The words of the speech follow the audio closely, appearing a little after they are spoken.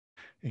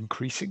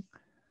increasing.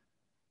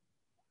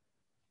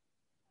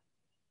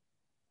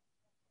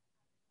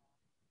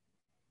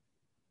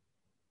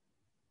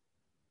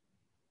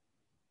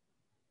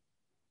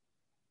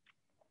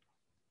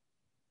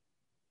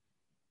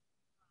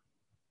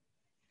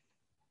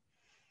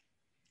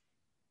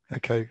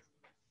 Okay,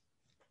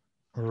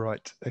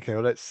 right. Okay,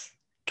 well, let's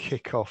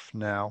kick off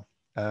now.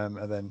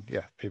 And then,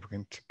 yeah, people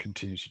can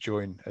continue to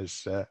join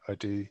as I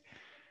do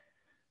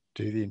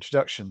the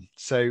introduction.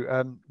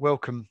 So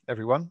welcome,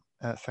 everyone.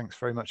 Thanks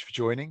very much for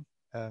joining.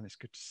 It's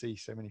good to see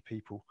so many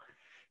people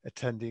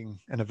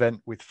attending an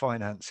event with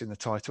finance in the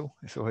title.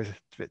 It's always a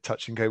bit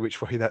touch and go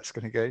which way that's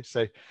going to go. So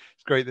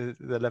it's great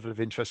the level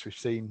of interest we've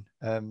seen,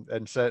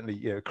 and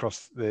certainly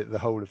across the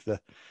whole of the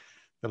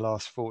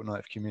last fortnight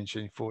of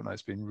Community Fortnight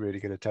has been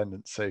really good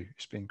attendance. So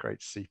it's been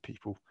great to see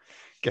people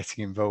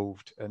getting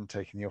involved and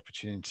taking the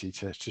opportunity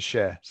to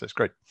share. So it's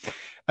great.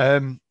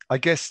 I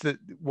guess that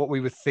what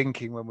we were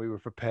thinking when we were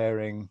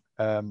preparing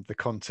the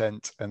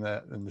content and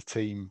the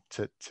team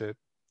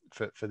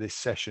for this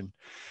session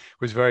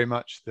was very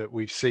much that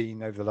we've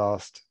seen over the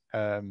last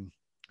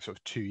sort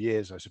of 2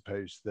 years, I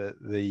suppose, that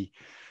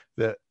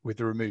with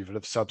the removal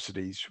of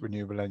subsidies,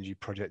 renewable energy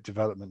project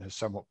development has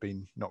somewhat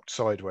been knocked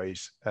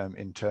sideways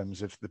in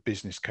terms of the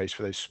business case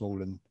for those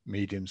small and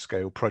medium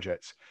scale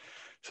projects.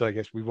 So I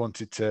guess we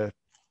wanted to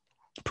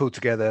pull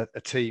together a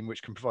team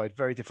which can provide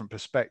very different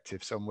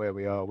perspectives on where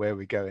we are, where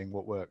we're going,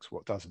 what works,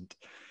 what doesn't,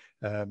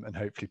 and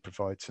hopefully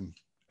provide some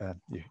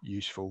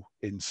useful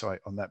insight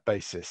on that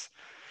basis.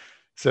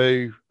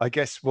 So I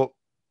guess what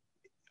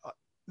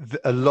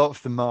a lot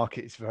of the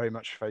market is very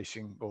much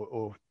facing,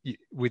 or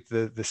with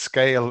the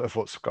scale of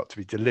what's got to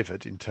be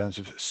delivered in terms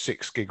of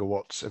 6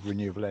 gigawatts of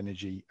renewable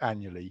energy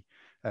annually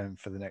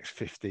for the next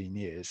 15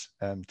 years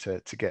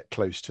to get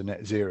close to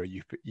net zero,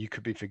 you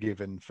could be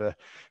forgiven for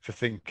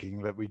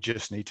thinking that we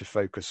just need to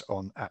focus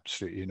on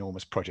absolutely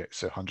enormous projects,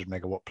 so 100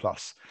 megawatt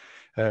plus.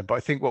 But I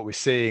think what we're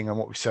seeing, and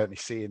what we certainly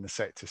see in the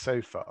sector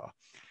so far,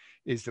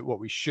 is that what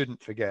we shouldn't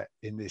forget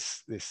in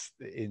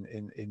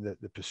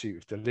the pursuit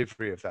of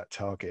delivery of that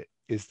target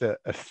is that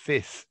a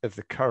fifth of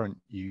the current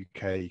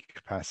UK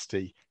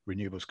capacity,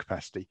 renewables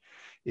capacity,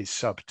 is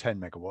sub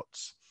 10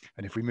 megawatts.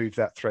 And if we move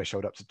that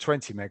threshold up to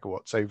 20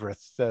 megawatts, over a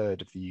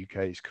third of the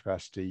UK's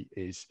capacity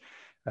is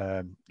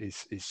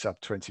sub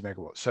 20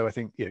 megawatts. So I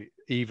think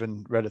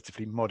even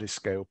relatively modest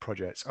scale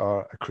projects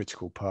are a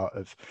critical part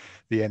of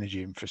the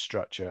energy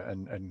infrastructure,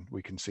 and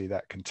we can see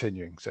that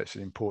continuing. So it's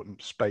an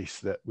important space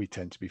that we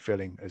tend to be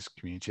filling as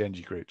community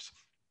energy groups.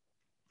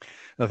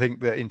 And I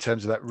think that in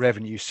terms of that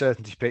revenue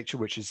certainty picture,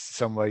 which is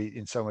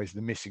in some ways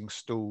the missing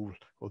stool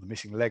or the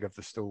missing leg of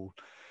the stool,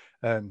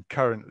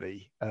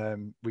 currently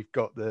we've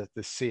got the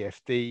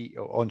CFD,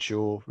 or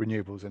onshore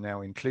renewables are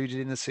now included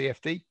in the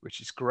CFD, which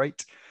is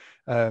great.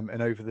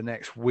 And over the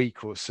next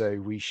week or so,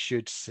 we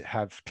should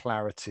have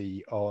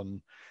clarity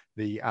on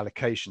the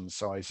allocation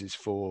sizes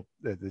for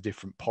the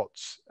different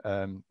pots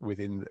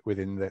within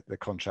the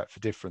contract for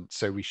difference.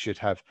 So we should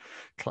have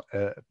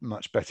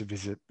much better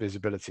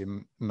visibility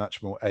and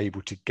much more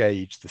able to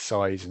gauge the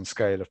size and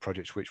scale of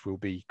projects which will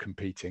be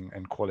competing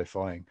and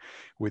qualifying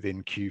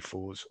within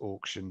Q4's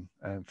auction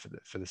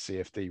for the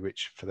CFD,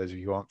 which, for those of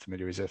you who aren't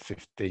familiar, is a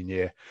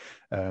 15-year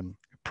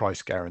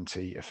price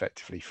guarantee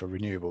effectively for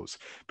renewables.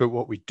 But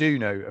what we do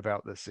know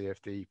about the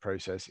CFD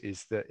process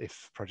is that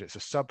if projects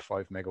are sub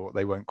 5 megawatt,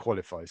 they won't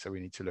qualify. So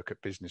we need to look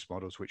at business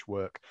models which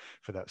work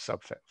for that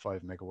sub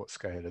 5 megawatt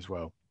scale as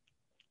well.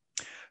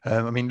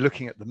 I mean,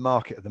 looking at the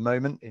market at the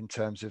moment in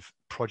terms of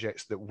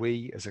projects that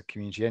we as a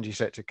community energy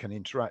sector can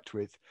interact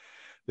with,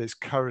 there's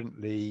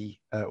currently,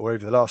 or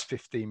over the last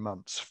 15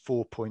 months,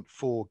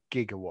 4.4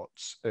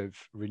 gigawatts of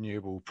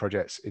renewable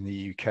projects in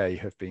the UK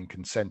have been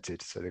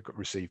consented. So they've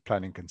received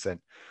planning consent.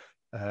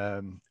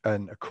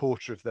 And a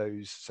quarter of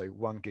those, so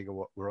 1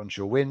 gigawatt, were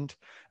onshore wind,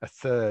 a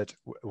third,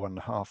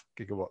 1.5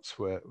 gigawatts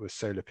were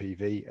solar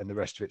PV, and the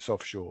rest of it's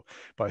offshore.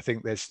 But I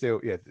think there's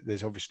still,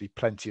 there's obviously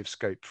plenty of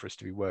scope for us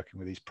to be working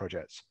with these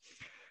projects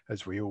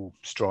as we all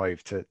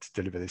strive to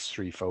deliver this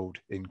threefold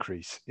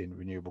increase in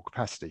renewable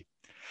capacity.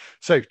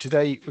 So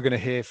today we're going to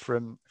hear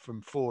from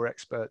 4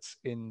 experts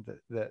in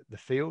the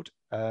field,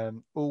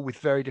 all with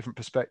very different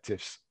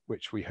perspectives,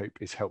 which we hope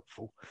is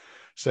helpful.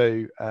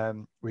 So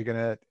we're going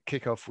to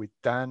kick off with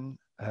Dan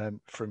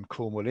from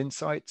Cornwall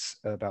Insights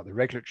about the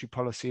regulatory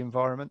policy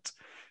environment.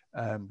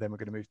 Then we're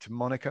going to move to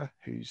Monika,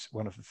 who's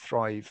one of the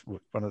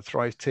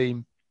Thrive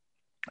team,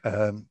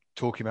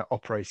 talking about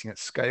operating at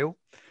scale.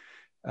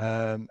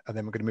 And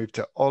then we're going to move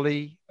to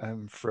Ollie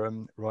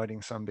from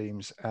Riding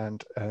Sunbeams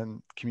and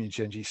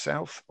Community Energy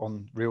South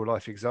on real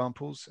life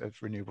examples of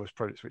renewables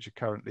projects which are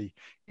currently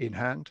in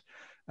hand.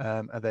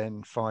 And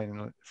then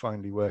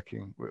finally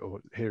working or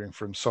hearing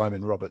from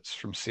Simon Roberts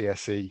from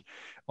CSE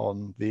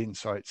on the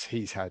insights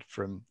he's had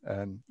from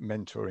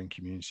mentoring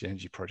community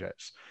energy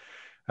projects.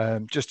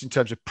 Just in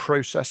terms of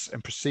process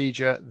and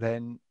procedure,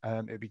 then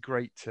it'd be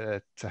great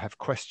to have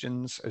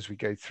questions as we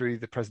go through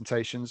the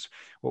presentations.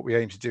 What we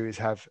aim to do is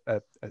have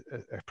a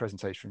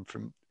presentation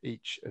from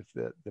each of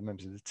the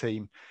members of the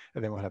team,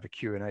 and then we'll have a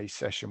Q&A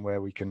session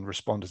where we can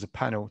respond as a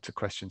panel to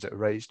questions that are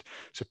raised.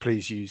 So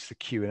please use the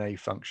Q&A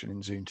function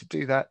in Zoom to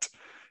do that.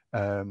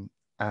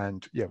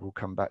 And yeah, we'll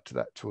come back to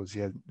that towards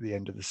the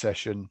end of the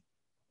session.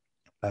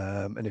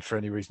 And if for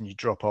any reason you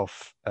drop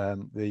off,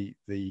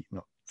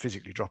 not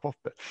physically drop off,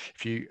 but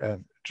if you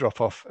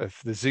drop off of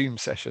the Zoom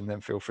session, then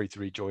feel free to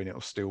rejoin.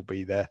 It'll still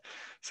be there.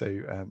 So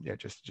yeah,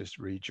 just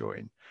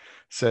rejoin.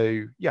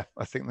 So yeah,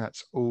 I think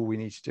that's all we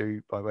need to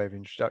do by way of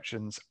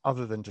introductions,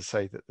 other than to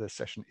say that the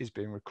session is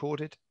being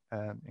recorded,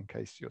 in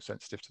case you're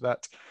sensitive to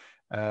that.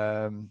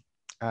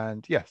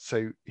 And yeah,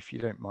 so if you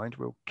don't mind,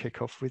 we'll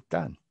kick off with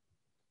Dan.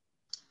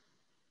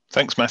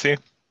 Thanks, Matthew.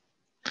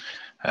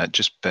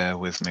 Just bear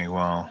with me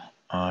while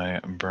I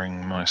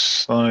bring my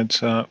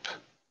slides up.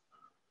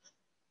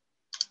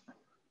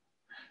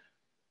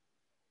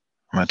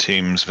 My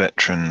team's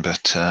veteran,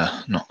 but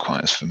not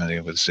quite as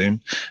familiar with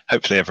Zoom.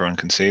 Hopefully everyone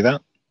can see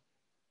that.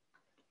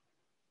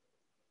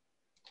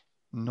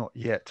 Not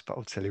yet, but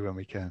I'll tell you when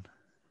we can.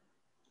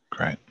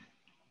 Great.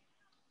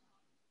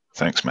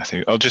 Thanks,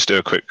 Matthew. I'll just do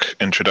a quick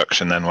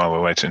introduction then while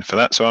we're waiting for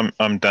that. So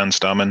I'm Dan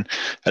Starman,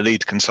 a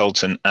lead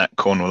consultant at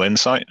Cornwall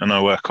Insight, and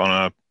I work on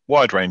a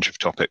wide range of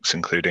topics,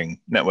 including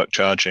network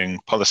charging,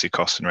 policy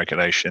costs and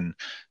regulation,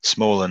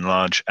 small and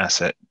large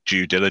asset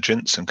due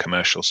diligence and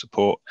commercial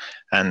support,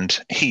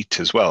 and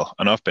heat as well.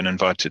 And I've been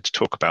invited to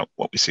talk about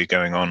what we see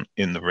going on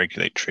in the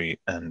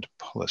regulatory and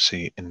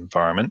policy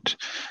environment.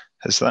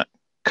 Has that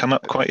come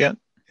up quite yet?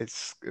 It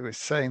was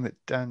saying that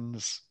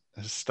Dan's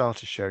has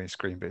started sharing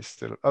screen, but it's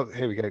still. Oh,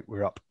 here we go.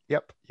 We're up.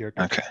 Yep, you're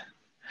good. Okay.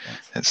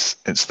 Thanks.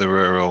 It's the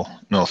rural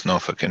North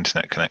Norfolk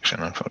internet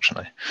connection,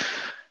 unfortunately.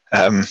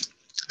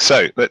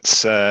 So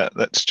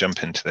let's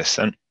jump into this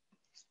then.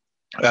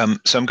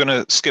 So I'm going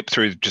to skip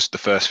through just the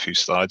first few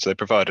slides. They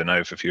provide an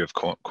overview of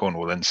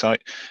Cornwall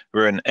Insight.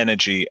 We're an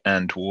energy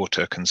and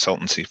water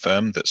consultancy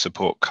firm that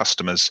support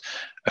customers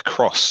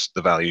across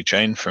the value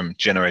chain, from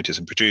generators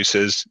and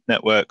producers,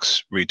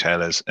 networks,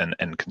 retailers and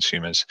end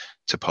consumers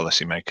to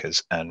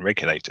policymakers and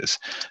regulators.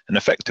 And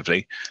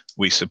effectively,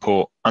 we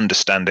support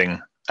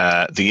understanding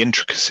the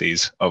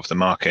intricacies of the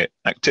market,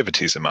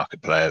 activities of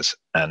market players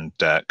and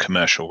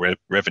commercial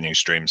revenue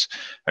streams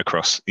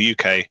across the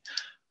UK,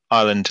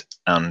 Ireland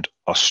and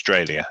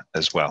Australia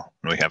as well.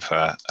 And we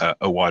have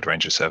a wide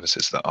range of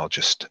services that I'll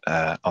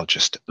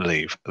just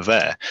leave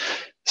there.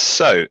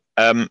 So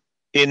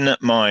in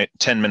my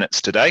 10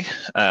 minutes today,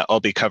 I'll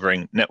be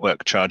covering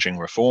network charging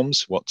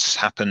reforms, what's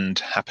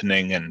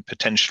happening and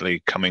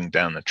potentially coming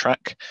down the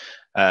track,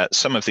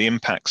 some of the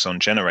impacts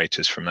on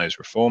generators from those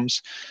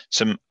reforms,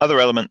 some other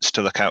elements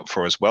to look out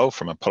for as well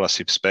from a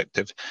policy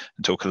perspective,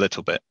 and talk a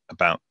little bit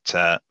about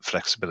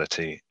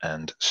flexibility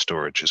and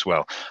storage as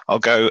well. I'll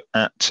go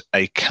at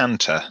a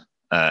canter,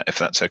 if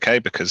that's okay,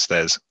 because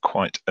there's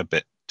quite a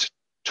bit to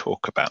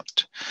talk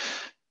about.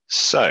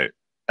 So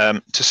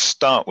to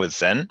start with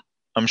then,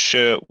 I'm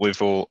sure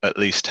we've all at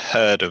least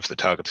heard of the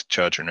Targeted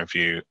Charging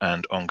Review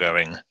and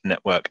ongoing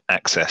Network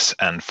Access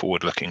and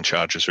Forward-Looking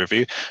Charges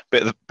Review.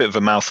 Bit of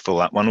a mouthful,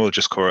 that one. We'll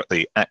just call it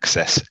the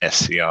Access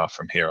SCR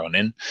from here on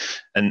in.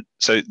 And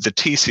so the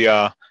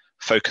TCR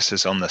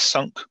focuses on the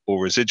sunk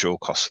or residual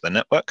costs of the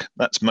network.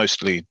 That's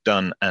mostly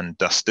done and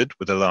dusted,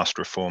 with the last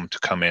reform to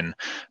come in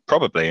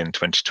probably in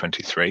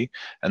 2023.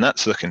 And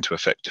that's looking to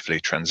effectively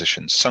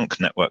transition sunk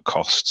network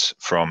costs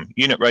from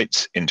unit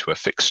rates into a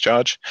fixed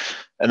charge.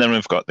 And then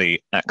we've got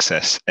the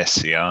Access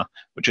SCR,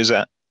 which is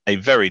at a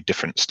very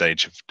different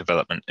stage of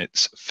development,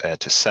 it's fair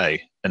to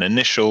say. An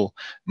initial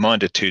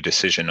minded to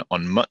decision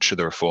on much of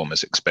the reform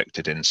is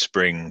expected in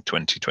spring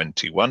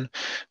 2021,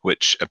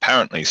 which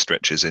apparently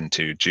stretches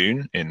into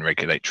June in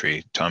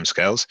regulatory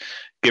timescales.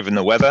 Given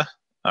the weather,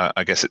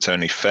 I guess it's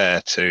only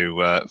fair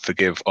to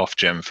forgive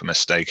Ofgem for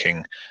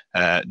mistaking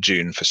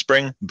June for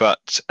spring,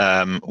 but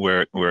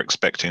we're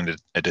expecting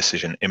a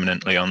decision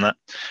imminently on that.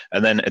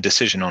 And then a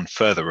decision on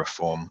further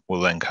reform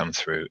will then come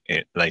through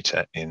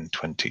later in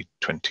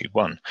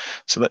 2021.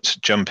 So let's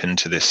jump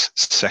into this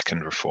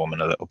second reform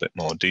in a little bit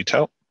more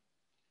detail.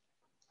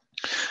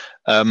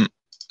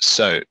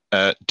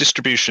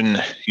 Distribution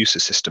user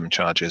system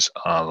charges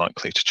are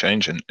likely to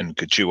change, and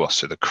GDUOS,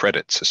 so the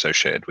credits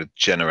associated with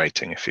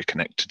generating if you're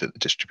connected to the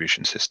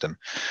distribution system,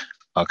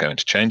 are going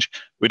to change.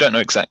 We don't know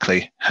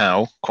exactly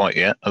how quite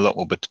yet. A lot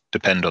will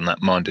depend on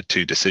that minded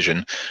to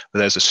decision, but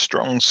there's a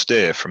strong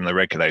steer from the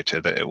regulator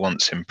that it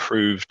wants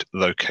improved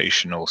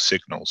locational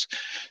signals.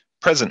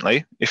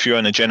 Presently, if you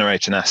own a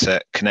generating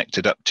asset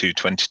connected up to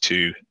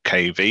 22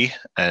 kV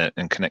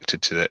and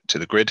connected to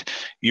the grid,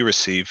 you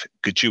receive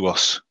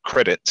GDUOS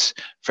credits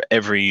for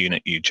every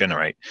unit you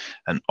generate.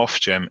 And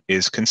Ofgem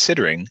is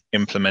considering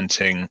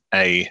implementing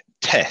a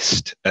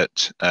test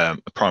at a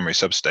primary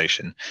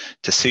substation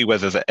to see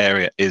whether the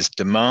area is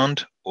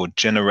demand or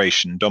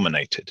generation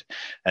dominated.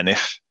 And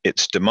if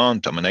it's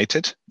demand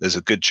dominated, there's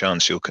a good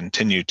chance you'll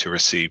continue to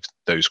receive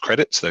those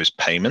credits, those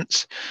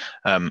payments,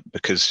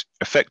 because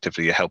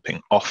effectively you're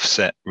helping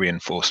offset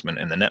reinforcement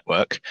in the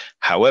network.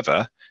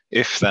 However,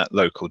 if that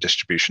local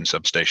distribution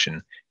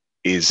substation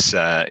is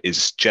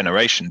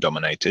generation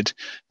dominated,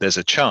 there's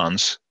a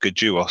chance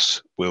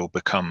GDUOS will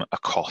become a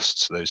cost.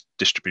 So those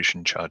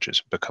distribution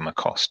charges become a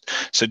cost.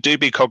 So do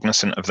be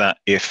cognizant of that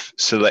if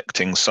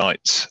selecting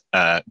sites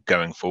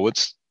going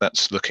forwards.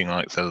 That's looking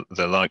like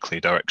the likely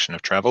direction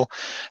of travel.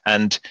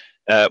 And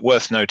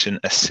worth noting,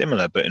 a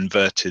similar but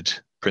inverted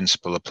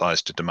principle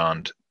applies to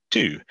demand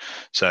too.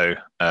 So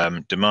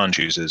demand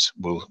users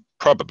will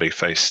probably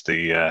face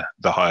the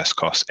highest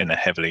cost in a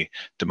heavily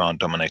demand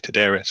dominated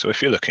area. So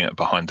if you're looking at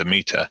behind the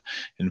meter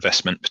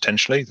investment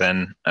potentially,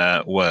 then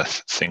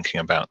worth thinking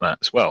about that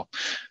as well.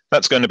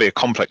 That's going to be a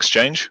complex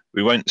change.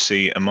 We won't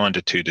see a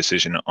minded to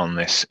decision on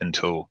this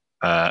until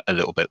a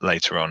little bit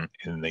later on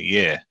in the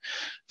year.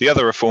 The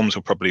other reforms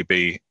will probably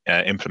be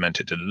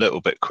implemented a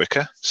little bit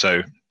quicker.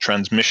 So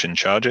transmission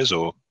charges,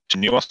 or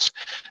TNUOS,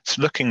 it's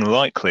looking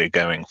likely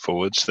going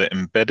forwards that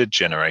embedded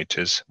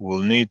generators will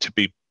need to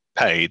be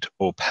paid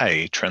or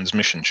pay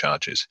transmission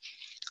charges.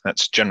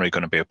 That's generally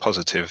going to be a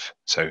positive.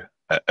 So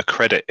a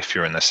credit if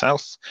you're in the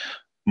south,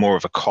 more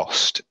of a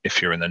cost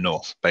if you're in the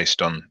north,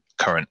 based on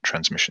current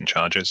transmission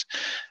charges.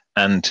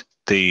 And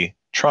the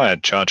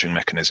triad charging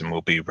mechanism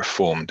will be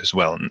reformed as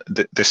well. And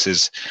this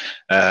is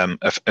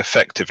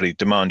effectively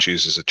demand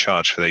users are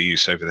charged for their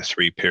use over the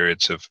 3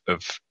 periods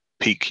of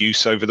peak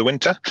use over the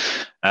winter.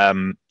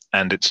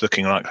 And it's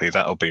looking likely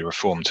that'll be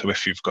reformed. So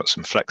if you've got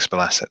some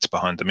flexible assets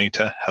behind the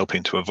meter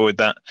helping to avoid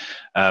that,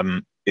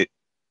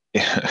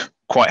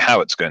 quite how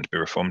it's going to be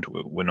reformed,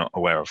 we're not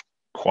aware of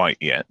quite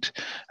yet.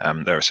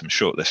 There are some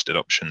shortlisted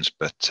options,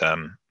 but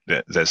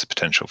there's a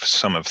potential for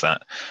some of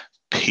that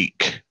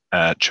peak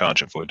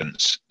charge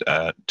avoidance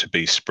to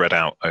be spread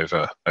out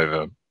over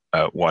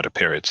wider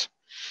periods.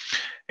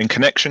 In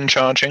connection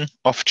charging,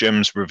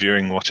 Ofgem's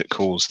reviewing what it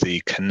calls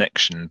the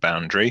connection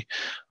boundary.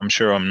 I'm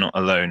sure I'm not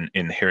alone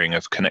in hearing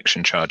of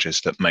connection charges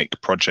that make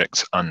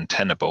projects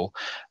untenable.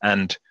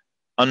 And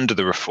under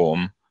the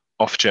reform,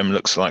 Ofgem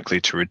looks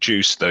likely to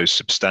reduce those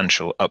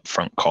substantial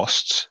upfront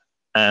costs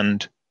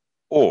and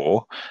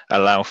or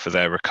allow for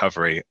their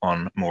recovery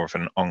on more of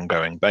an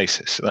ongoing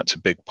basis. So that's a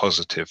big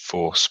positive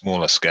for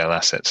smaller scale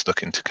assets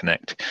looking to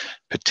connect,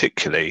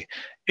 particularly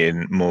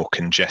in more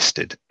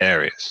congested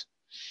areas.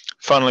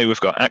 Finally, we've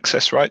got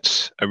access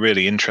rights, a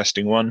really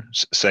interesting one.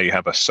 Say you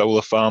have a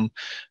solar farm,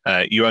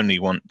 you only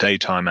want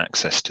daytime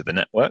access to the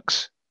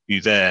networks.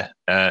 You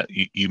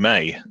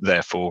may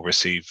therefore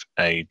receive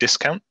a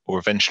discount or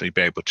eventually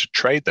be able to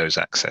trade those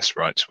access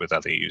rights with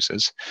other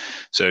users.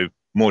 So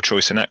more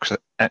choice in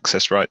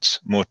access rights,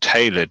 more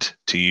tailored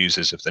to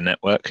users of the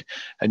network,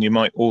 and you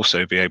might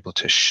also be able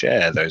to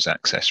share those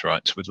access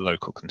rights with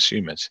local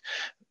consumers.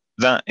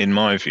 That, in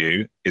my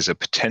view, is a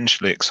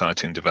potentially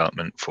exciting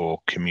development for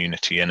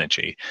community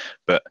energy,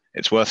 but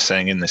it's worth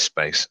saying in this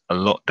space, a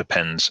lot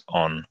depends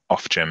on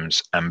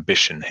Ofgem's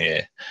ambition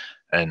here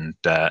and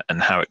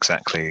how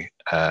exactly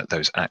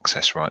those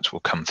access rights will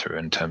come through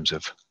in terms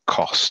of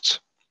costs.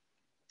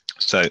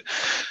 So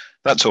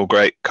that's all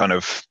great, kind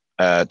of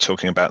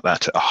talking about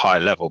that at a high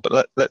level,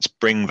 but let's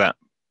bring that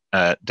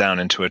down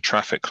into a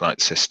traffic light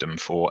system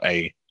for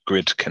a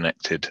grid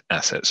connected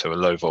asset, so a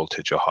low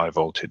voltage or high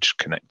voltage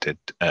connected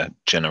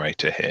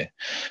generator here.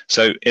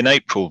 So in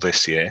April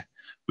this year,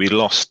 we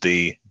lost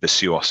the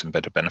BSUOS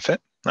embedded benefit.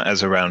 That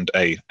has around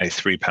a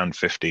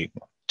 £3.50,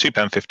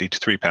 £2.50 to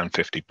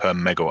 £3.50 per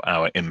megawatt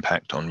hour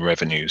impact on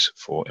revenues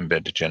for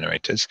embedded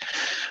generators.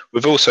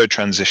 We've also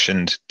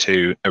transitioned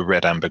to a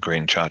red, amber,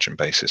 green charging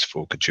basis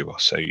for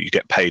GDUOS. So you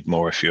get paid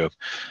more if you're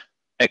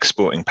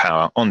exporting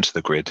power onto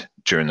the grid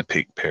during the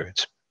peak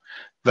periods.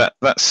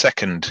 That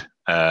second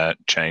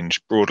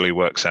change broadly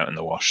works out in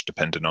the wash,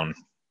 depending on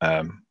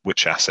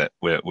which asset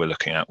we're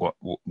looking at, what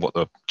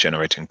the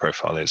generating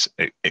profile is,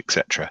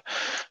 etc.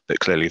 But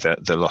clearly,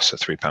 the loss of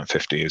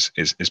 £3.50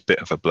 is a bit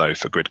of a blow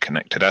for grid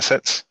connected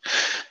assets.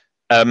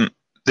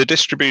 The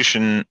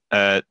distribution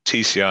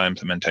TCI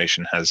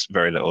implementation has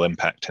very little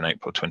impact in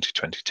April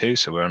 2022,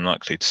 so we're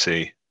unlikely to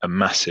see a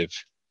massive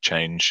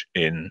change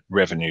in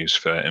revenues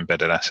for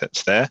embedded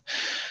assets there.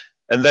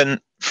 And then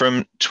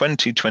from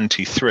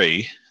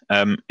 2023,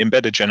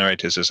 embedded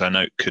generators, as I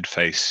note, could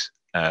face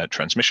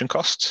transmission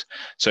costs.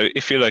 So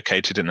if you're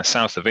located in the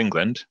south of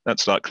England,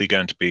 that's likely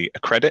going to be a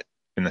credit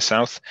in the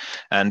south.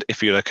 And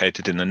if you're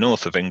located in the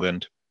north of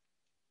England,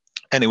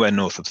 anywhere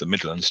north of the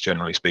Midlands,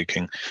 generally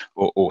speaking,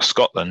 or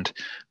Scotland,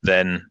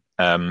 then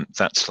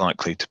that's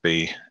likely to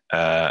be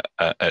a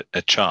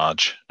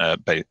charge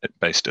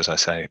based, as I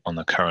say, on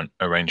the current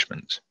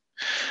arrangements.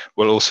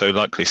 We'll also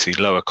likely see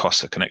lower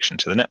costs of connection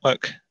to the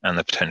network and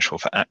the potential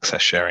for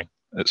access sharing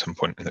at some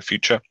point in the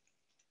future.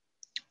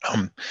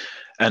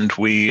 And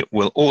we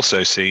will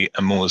also see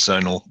a more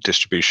zonal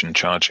distribution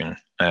charging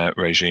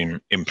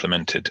regime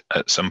implemented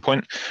at some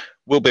point.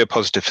 Will be a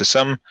positive for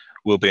some,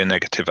 will be a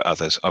negative for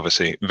others,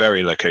 obviously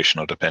very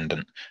locational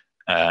dependent.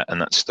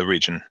 and that's the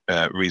reason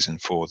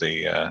for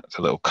the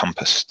little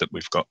compass that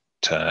we've got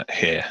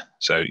here.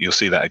 So you'll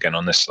see that again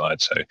on this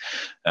slide. So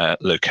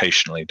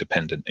locationally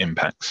dependent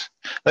impacts.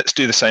 Let's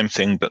do the same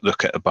thing, but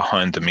look at a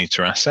behind the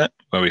meter asset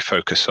where we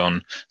focus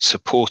on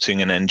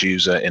supporting an end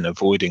user in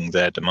avoiding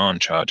their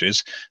demand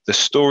charges. The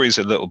story's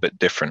a little bit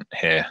different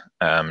here,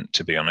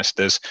 to be honest.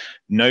 There's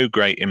no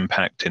great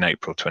impact in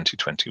April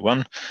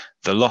 2021.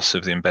 The loss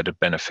of the embedded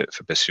benefit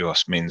for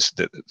BSUOS means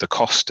that the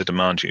cost to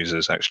demand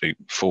users actually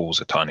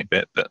falls a tiny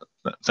bit, but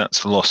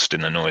that's lost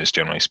in the noise,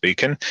 generally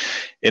speaking.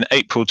 In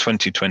April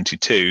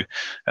 2022,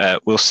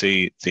 we'll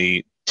see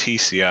the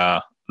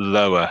TCR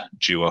lower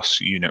GWOS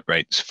unit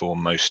rates for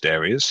most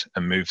areas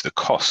and move the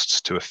costs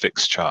to a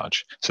fixed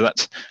charge. So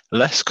that's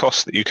less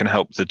cost that you can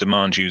help the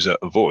demand user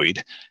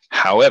avoid.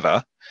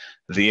 However,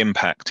 the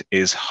impact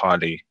is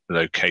highly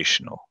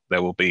locational.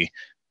 There will be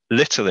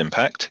little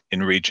impact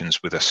in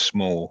regions with a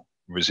small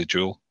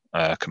residual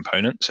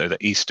component, so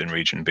the eastern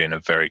region being a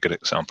very good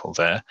example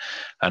there,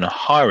 and a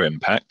higher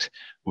impact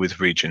with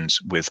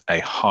regions with a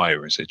high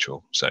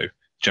residual. So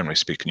generally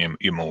speaking,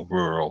 your more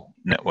rural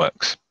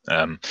networks.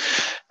 And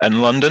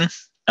London,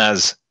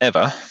 as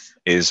ever,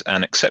 is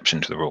an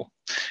exception to the rule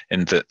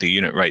in that the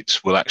unit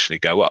rates will actually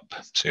go up.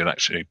 So you'll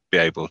actually be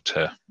able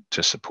to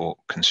support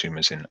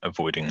consumers in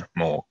avoiding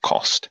more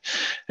cost.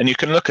 And you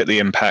can look at the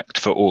impact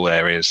for all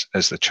areas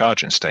as the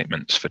charging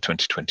statements for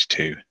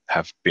 2022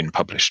 have been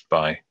published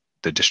by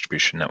the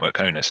distribution network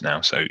owners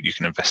now. So you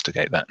can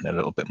investigate that in a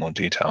little bit more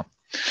detail.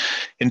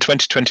 In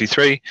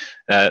 2023,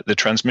 the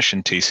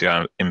transmission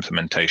TCR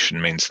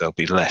implementation means there'll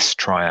be less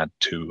triad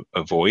to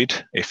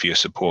avoid if you're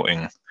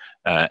supporting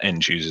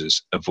end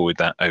users avoid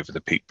that over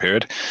the peak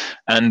period.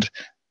 And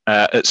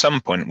at some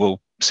point,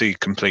 we'll see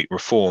complete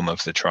reform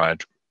of the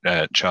triad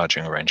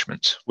charging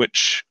arrangements,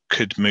 which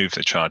could move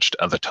the charge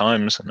to other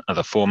times and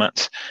other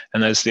formats.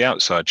 And there's the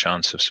outside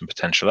chance of some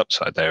potential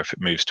upside there if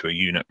it moves to a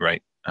unit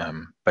rate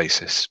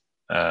basis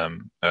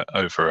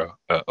over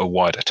a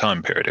wider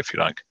time period, if you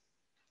like.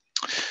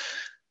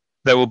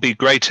 There will be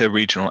greater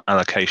regional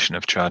allocation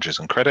of charges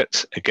and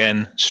credits.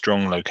 Again,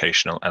 strong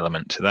locational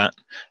element to that.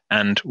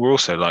 And we're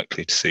also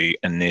likely to see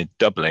a near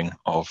doubling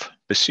of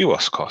the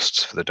BSUOS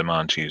costs for the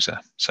demand user.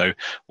 So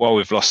while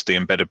we've lost the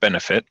embedded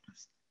benefit,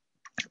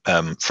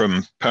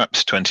 from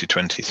perhaps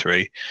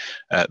 2023,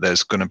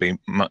 there's going to be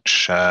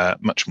much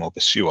more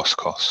BSUOS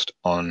cost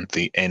on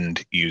the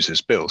end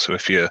user's bill. So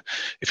if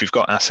you've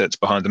got assets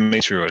behind the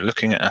meter or are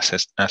looking at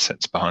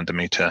assets behind the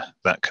meter,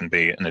 that can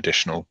be an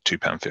additional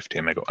 £2.50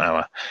 a megawatt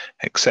hour,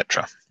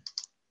 etc.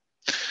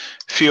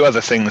 A few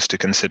other things to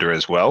consider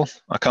as well.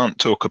 I can't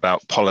talk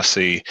about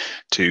policy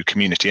to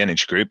community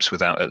energy groups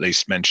without at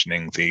least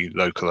mentioning the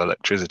local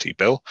electricity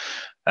bill.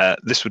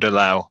 This would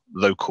allow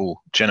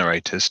local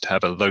generators to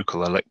have a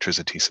local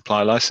electricity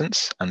supply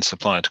license and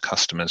supply to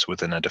customers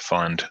within a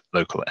defined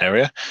local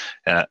area.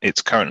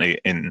 It's currently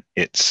in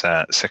its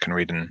second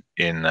reading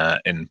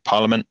in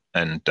Parliament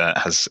and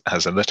has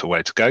a little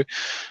way to go.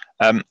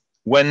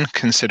 When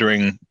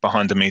considering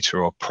behind the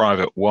meter or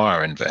private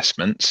wire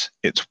investments,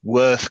 it's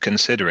worth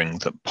considering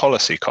that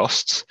policy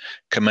costs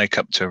can make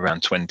up to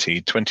around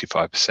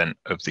 20-25%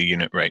 of the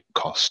unit rate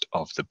cost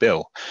of the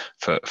bill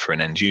for an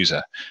end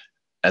user,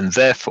 and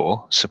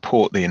therefore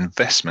support the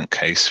investment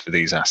case for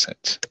these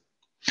assets.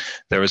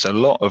 There is a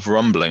lot of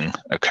rumbling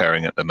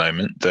occurring at the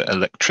moment that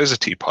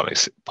electricity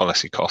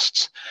policy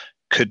costs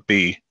could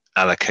be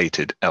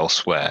allocated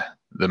elsewhere,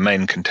 the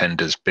main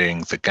contenders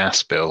being the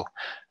gas bill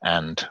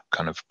and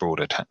kind of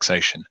broader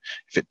taxation.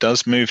 If it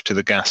does move to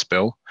the gas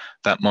bill,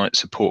 that might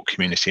support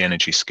community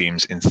energy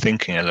schemes in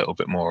thinking a little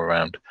bit more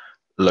around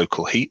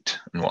local heat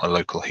and what a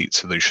local heat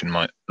solution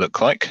might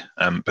look like,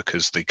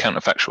 because the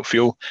counterfactual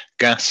fuel,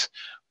 gas,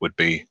 would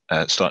be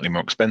slightly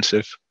more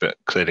expensive, but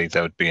clearly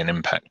there would be an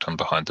impact on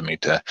behind the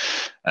meter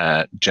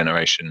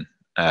generation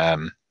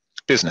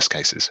business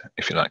cases,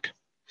 if you like.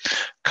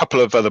 A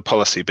couple of other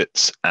policy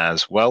bits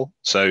as well.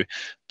 So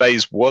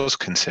BEIS was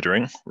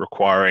considering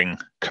requiring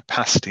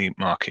capacity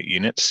market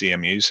units,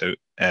 CMUs, so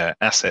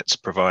assets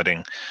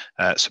providing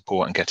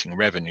support and getting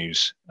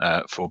revenues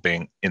for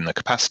being in the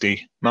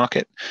capacity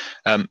market,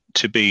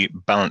 to be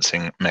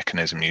balancing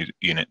mechanism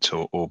units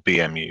or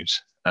BMUs.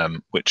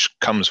 Which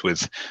comes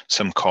with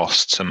some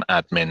costs, some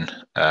admin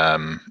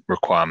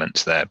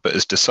requirements there, but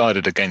has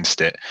decided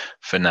against it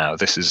for now.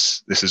 This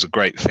is a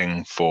great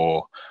thing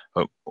for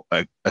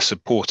a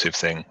supportive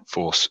thing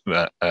for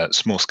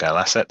small scale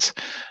assets,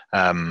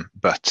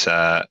 but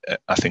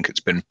I think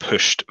it's been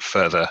pushed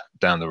further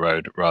down the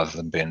road rather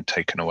than being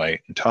taken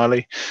away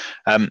entirely.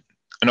 And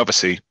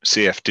obviously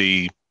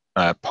CFD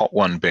pot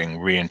 1 being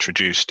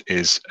reintroduced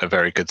is a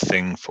very good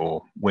thing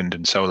for wind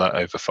and solar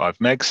over 5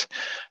 megs.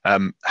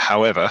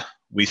 However,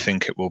 we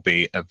think it will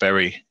be a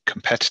very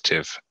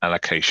competitive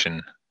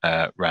allocation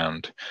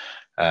round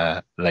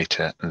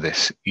later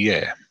this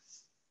year.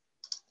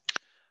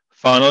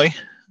 Finally,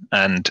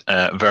 and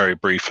very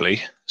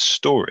briefly,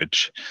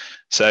 storage.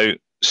 So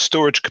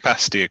storage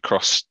capacity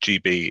across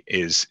GB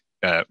is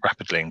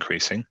rapidly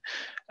increasing.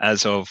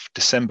 As of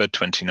December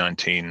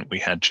 2019, we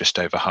had just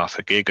over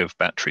 0.5 gig of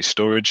battery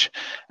storage.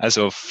 As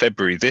of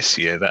February this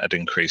year, that had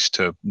increased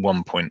to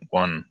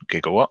 1.1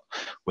 gigawatt,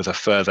 with a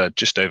further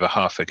just over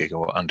 0.5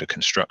 gigawatt under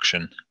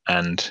construction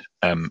and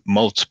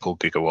multiple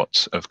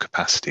gigawatts of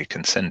capacity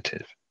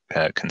consented.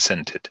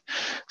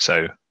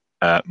 So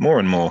more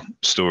and more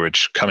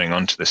storage coming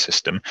onto the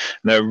system.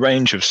 And there are a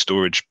range of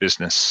storage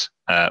business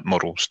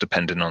models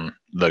depending on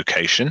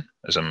location,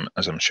 as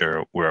I'm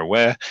sure we're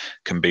aware,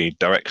 can be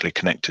directly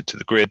connected to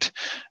the grid,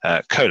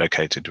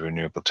 co-located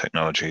renewable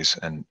technologies,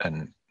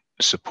 and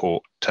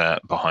support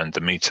behind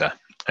the meter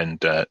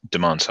and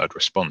demand side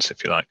response,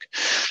 if you like.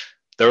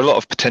 There are a lot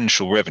of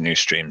potential revenue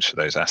streams for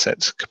those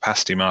assets: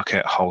 capacity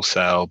market,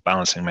 wholesale,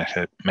 balancing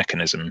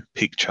mechanism,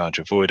 peak charge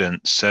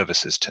avoidance,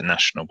 services to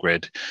national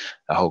grid,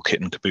 a whole kit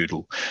and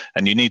caboodle.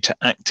 And you need to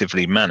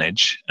actively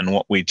manage and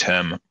what we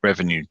term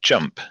revenue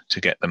jump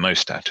to get the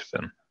most out of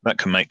them. That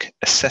can make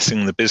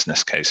assessing the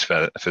business case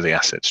for the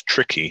assets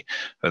tricky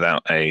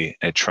without a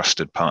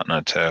trusted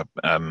partner to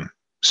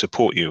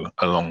support you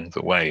along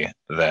the way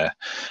there.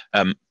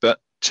 But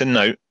to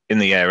note, in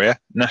the area,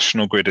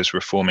 National Grid is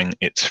reforming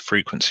its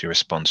frequency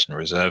response and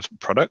reserve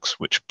products,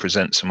 which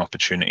present some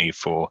opportunity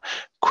for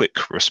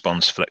quick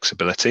response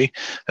flexibility.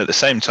 At the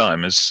same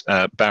time as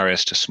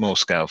barriers to small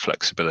scale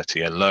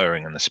flexibility are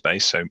lowering in the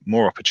space, so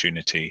more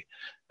opportunity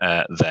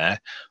there.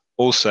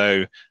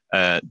 Also,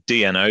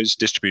 DNOs,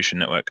 distribution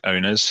network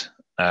owners,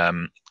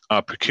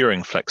 are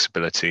procuring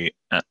flexibility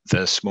at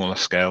the smaller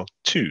scale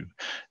too.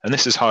 And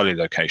this is highly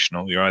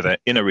locational. You're either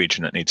in a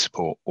region that needs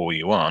support or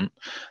you aren't.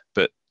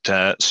 But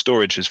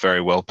storage is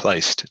very well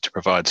placed to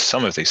provide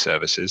some of these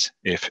services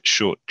if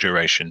short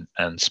duration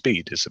and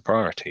speed is the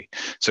priority.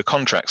 So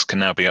contracts can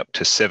now be up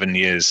to 7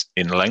 years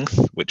in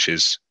length, which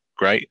is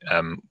great.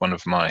 One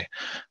of my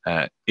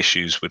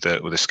issues with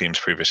the schemes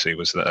previously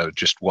was that they were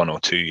just 1 or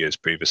 2 years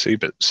previously,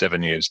 but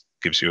 7 years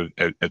gives you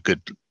a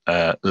good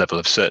level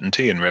of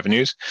certainty in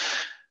revenues.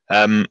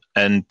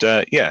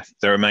 Yeah,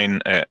 they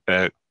remain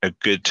a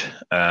good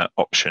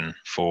option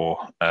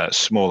for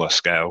smaller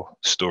scale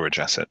storage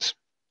assets.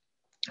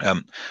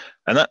 And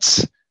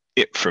that's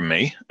it from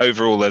me.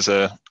 Overall, there's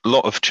a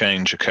lot of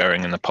change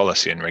occurring in the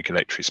policy and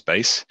regulatory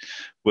space.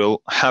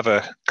 We'll have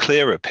a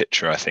clearer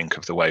picture, I think,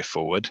 of the way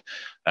forward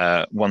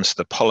once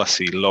the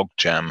policy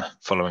logjam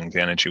following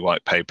the Energy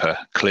White Paper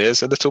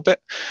clears a little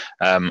bit,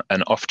 and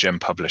Ofgem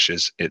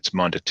publishes its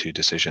Minded to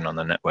decision on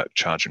the network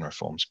charging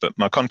reforms. But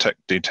my contact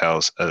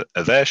details are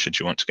there should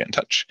you want to get in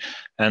touch.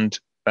 And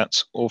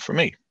that's all from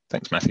me.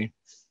 Thanks, Matthew.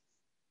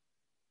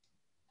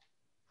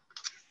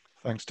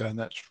 Thanks, Dan.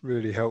 That's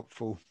really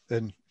helpful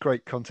and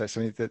great context.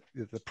 I mean,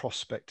 the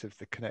prospect of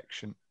the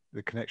connection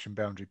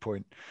boundary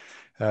point.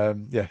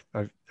 Yeah,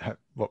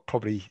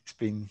 probably it's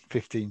been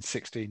 15,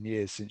 16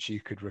 years since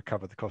you could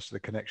recover the cost of the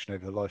connection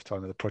over the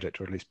lifetime of the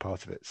project, or at least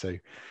part of it. So,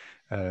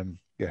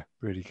 yeah,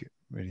 really good,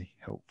 really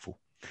helpful.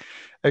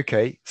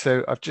 Okay,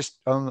 so I've just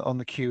on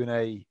the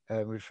Q&A,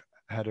 we've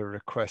had a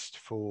request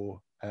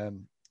for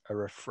a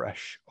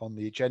refresh on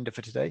the agenda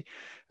for today.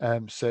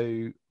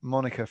 So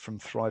Monika from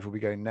Thrive will be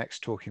going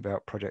next, talking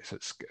about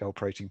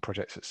operating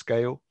projects at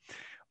scale.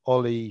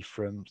 Ollie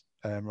from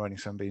Riding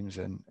Sunbeams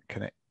and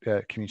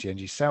Community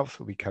Energy South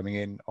will be coming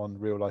in on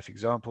real life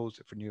examples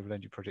of renewable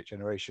energy project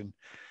generation.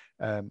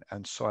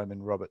 And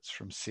Simon Roberts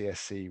from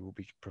CSC will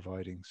be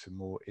providing some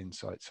more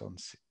insights on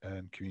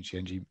community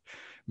energy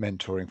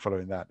mentoring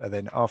following that. And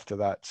then after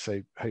that,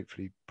 so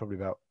hopefully probably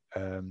about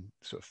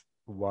sort of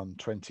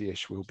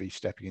 1:20-ish, we'll be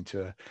stepping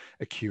into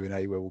a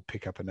Q&A where we'll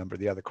pick up a number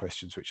of the other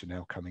questions which are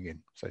now coming in.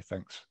 So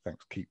thanks,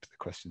 keep the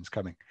questions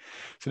coming.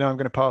 So now I'm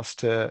going to pass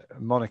to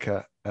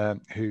Monika,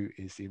 who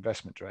is the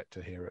investment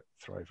director here at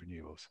Thrive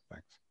Renewables.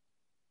 Thanks.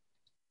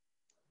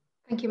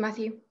 Thank you,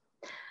 Matthew.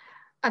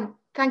 And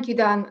thank you,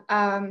 Dan.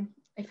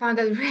 I found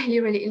that really,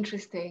 really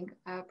interesting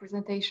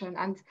presentation.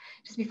 And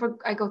just before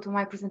I go to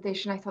my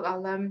presentation, I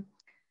thought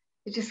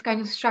it just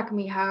kind of struck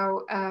me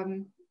how,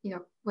 you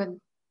know, when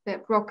the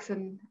ROCs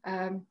and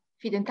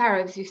feed-in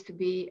tariffs used to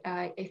be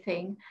a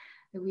thing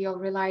that we all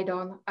relied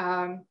on,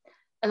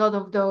 a lot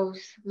of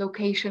those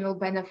locational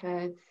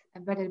benefits,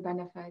 embedded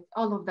benefits,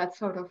 all of that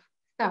sort of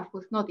stuff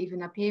was not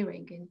even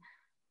appearing in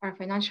our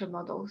financial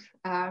models.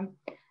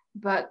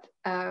 But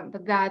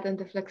that and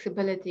the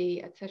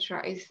flexibility,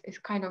 etc., is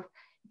kind of,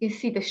 you can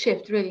see the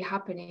shift really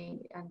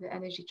happening and the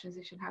energy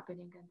transition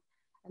happening,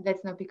 and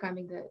that's now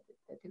becoming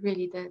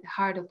really the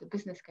heart of the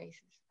business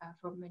cases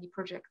for many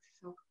projects.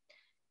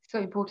 So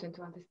important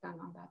to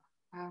understand on that.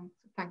 So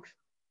thanks.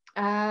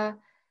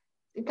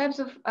 In terms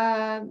of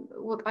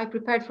what I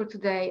prepared for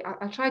today,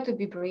 I'll try to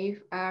be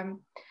brief.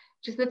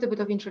 Just a little bit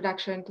of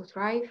introduction to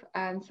Thrive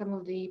and some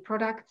of the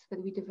products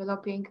that we're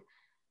developing.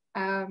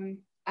 And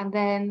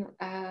then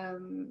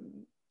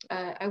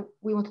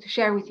we wanted to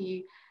share with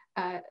you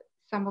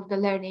some of the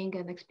learning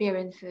and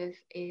experiences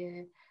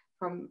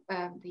from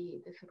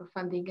the sort of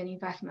funding and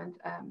investment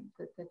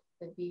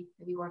that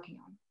we're working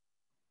on.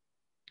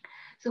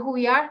 So who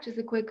we are, just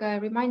a quick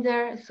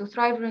reminder. So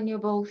Thrive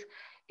Renewables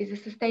is a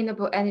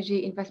sustainable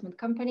energy investment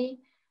company.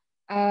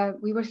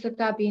 We were set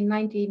up in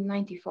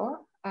 1994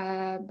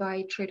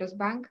 by Trade-offs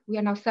Bank. We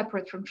are now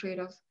separate from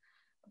Trade-offs,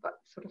 but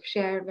sort of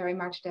share very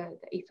much the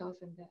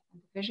ethos and the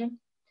vision.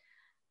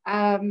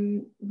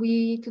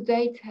 We to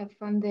date have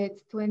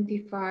funded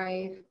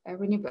 25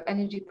 renewable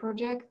energy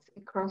projects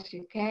across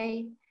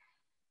UK,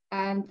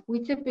 and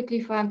we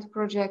typically fund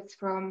projects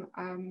from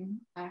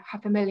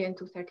 $500,000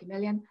 to 30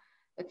 million.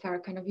 That's our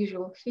kind of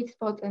usual sweet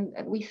spot, and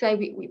we say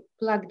we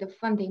plug the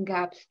funding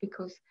gaps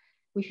because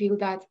we feel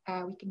that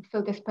we can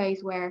fill the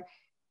space where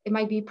it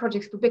might be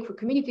projects too big for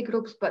community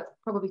groups, but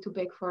probably too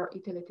big for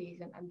utilities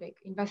and big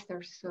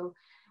investors. So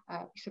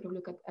we sort of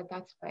look at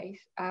that space.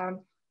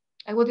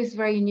 And what is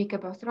very unique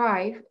about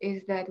Thrive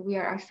is that we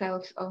are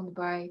ourselves owned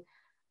by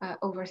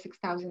over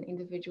 6,000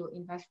 individual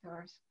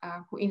investors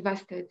who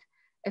invested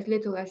as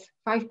little as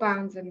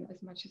 £5 and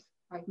as much as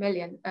 5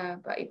 million,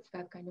 but it's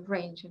that kind of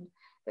range, and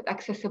that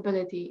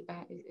accessibility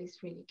is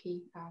really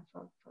key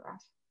for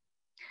us.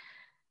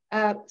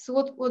 So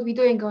what we're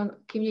doing on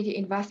community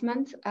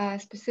investment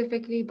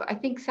specifically, but I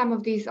think some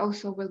of these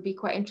also will be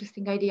quite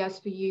interesting ideas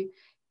for you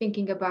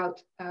thinking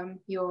about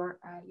your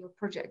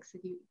projects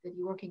that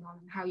you're working on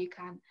and how you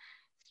can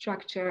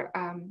structure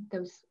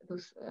those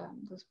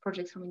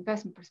projects from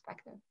investment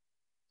perspective.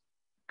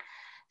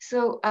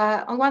 So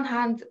on one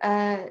hand,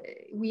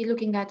 we're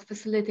looking at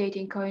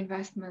facilitating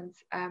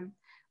co-investments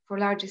for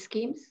larger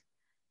schemes.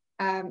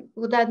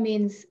 What that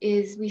means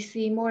is we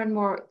see more and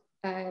more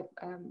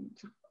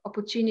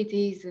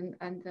opportunities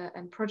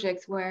and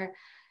projects where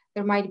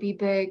there might be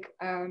big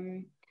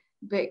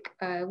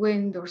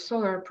wind or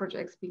solar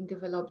projects being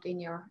developed in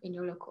your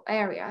local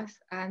areas,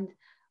 and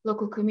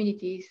local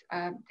communities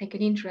take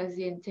an interest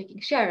in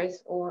taking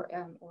shares or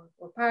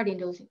part in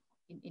those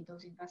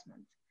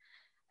investments.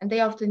 And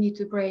they often need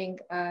to bring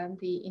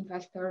the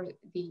investor,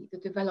 the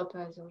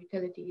developers or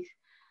utilities,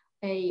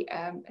 a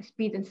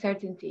speed and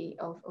certainty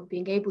of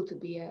being able to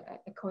be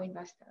a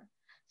co-investor.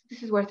 So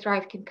this is where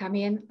Thrive can come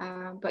in,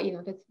 but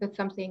that's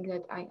something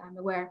that I'm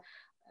aware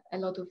a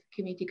lot of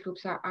community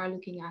groups are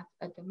looking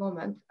at the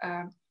moment,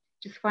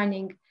 just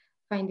finding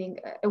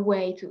a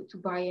way to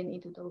buy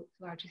into those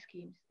larger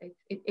schemes.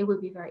 It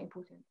will be very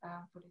important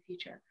for the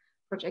future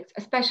projects,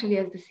 especially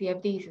as the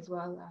CFDs as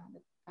well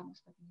that I was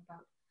talking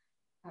about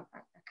are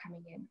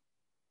coming in.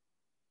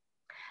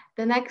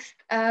 The next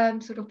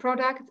sort of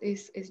product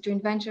is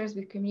joint ventures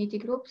with community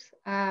groups.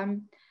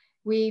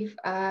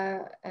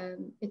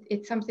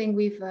 It's something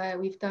we've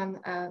done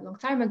a long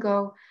time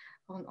ago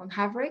on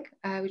Haverick,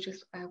 which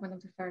is one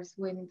of the first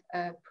wind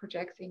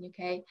projects in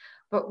UK.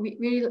 But we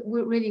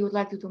really would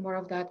like to do more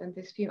of that, and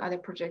there's a few other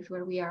projects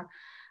where we are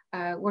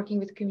working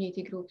with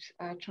community groups,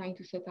 trying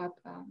to set up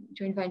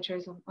joint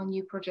ventures on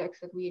new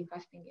projects that we're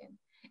investing in.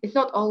 It's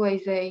not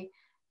always a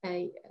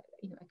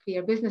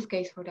clear business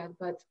case for that,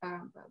 but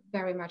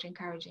very much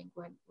encouraging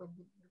when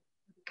we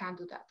can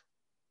do that.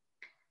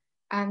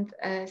 And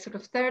sort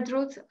of third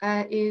route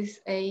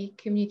is a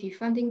community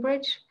funding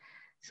bridge.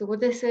 So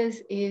what this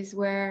is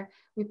where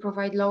we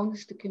provide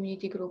loans to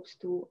community groups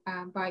to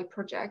buy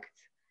projects,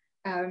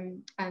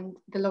 and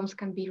the loans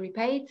can be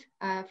repaid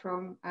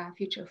from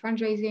future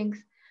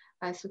fundraisings.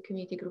 So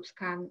community groups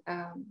can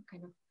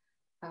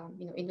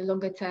in the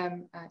longer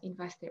term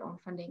invest their own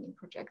funding in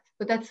projects.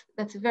 But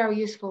that's a very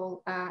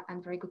useful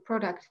and very good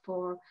product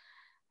for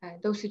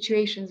those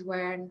situations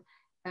where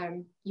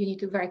you need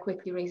to very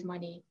quickly raise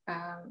money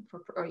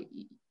for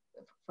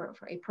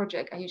a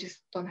project and you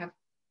just don't have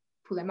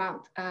full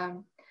amount,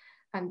 and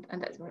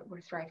that's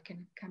where Thrive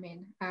can come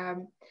in.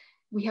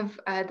 We have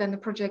done a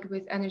project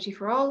with Energy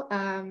for All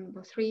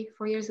about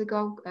 3-4 years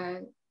ago,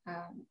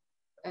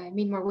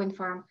 Meanmore Wind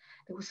Farm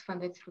that was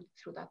funded through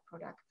that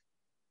product.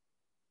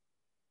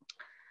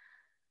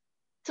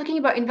 Talking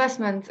about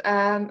investment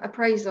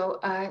appraisal,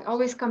 I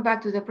always come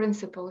back to the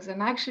principles,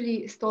 and I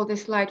actually stole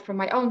this slide from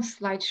my own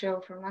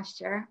slideshow from last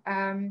year,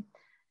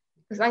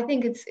 because I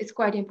think it's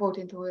quite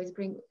important to always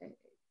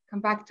come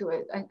back to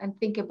it and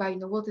think about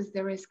what is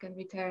the risk and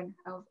return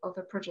of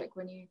a project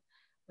when you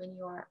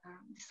are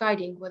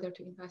deciding whether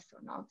to invest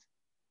or not.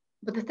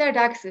 But the third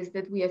axis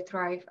that we at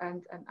Thrive,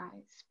 and I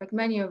suspect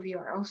many of you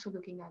are also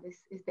looking at,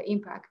 is the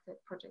impact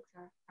that projects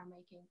are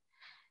making.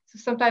 So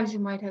sometimes you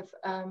might have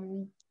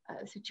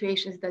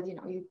situations that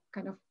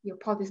your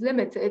pot is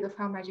limited of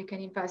how much you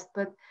can invest,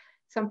 but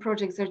some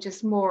projects are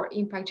just more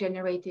impact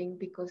generating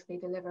because they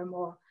deliver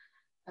more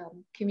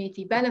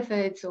community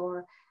benefits,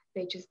 or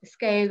the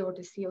scale or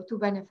the CO2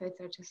 benefits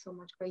are just so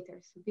much greater.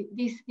 So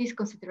these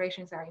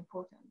considerations are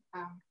important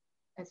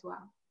as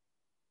well.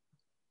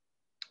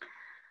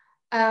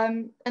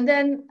 And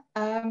then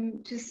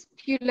just a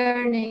few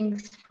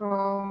learnings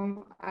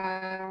from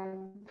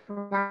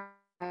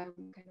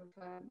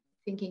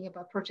thinking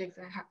about projects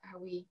and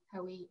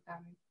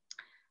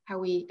how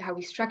we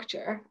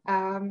structure,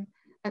 and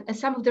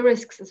some of the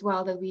risks as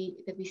well that we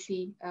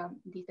see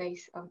these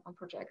days on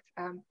projects.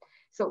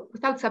 So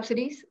without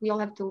subsidies, we all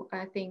have to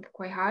think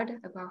quite hard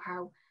about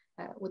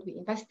what we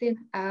invest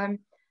in,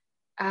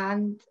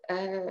 and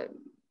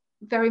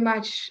very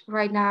much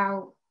right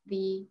now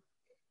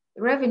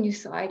The revenue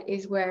side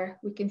is where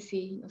we can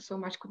see so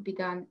much could be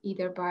done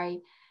either by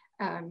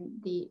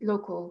the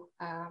local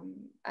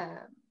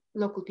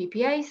local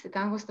PPAs that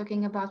Dan was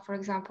talking about, for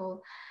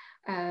example.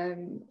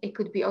 It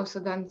could be also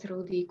done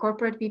through the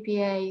corporate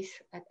PPAs,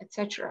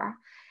 etc.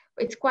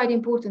 It's quite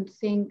important to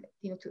think,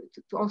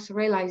 to also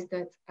realize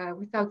that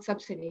without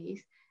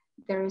subsidies,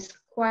 there is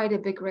quite a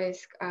big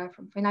risk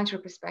from financial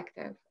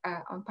perspective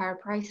on power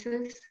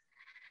prices.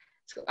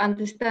 So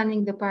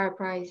understanding the power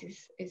price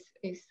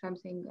is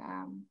something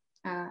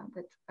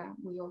that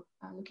we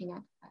are looking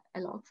at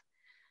a lot.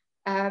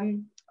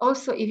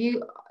 Also, if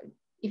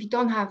you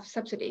don't have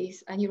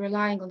subsidies and you're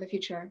relying on the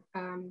future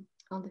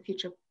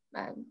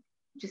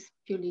just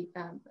purely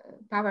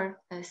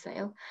power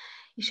sale,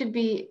 you should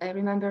be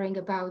remembering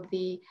about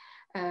the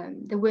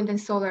wind and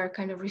solar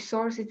kind of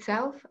resource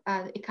itself.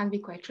 It can be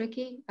quite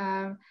tricky.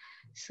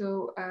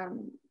 So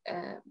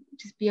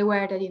just be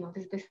aware that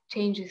this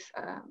changes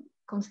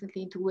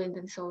constantly into wind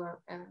and solar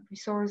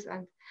resource,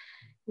 and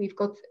we've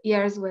got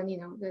years when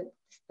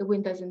the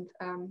wind doesn't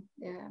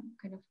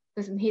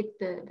doesn't hit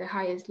the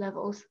highest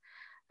levels,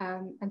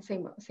 and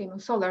same on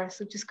solar.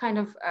 So just kind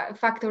of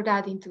factor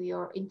that into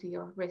your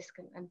risk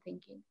and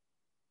thinking.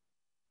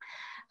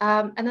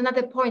 And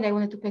another point I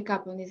wanted to pick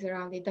up on is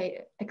around the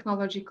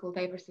technological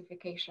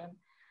diversification.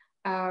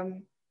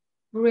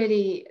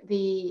 Really,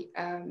 the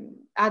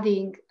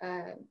adding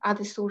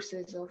other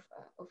sources of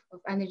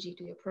energy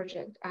to your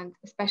project, and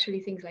especially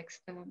things like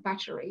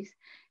batteries,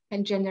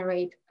 can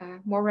generate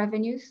more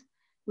revenues,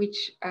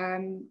 which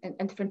and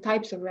different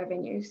types of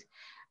revenues.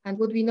 And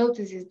what we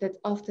notice is that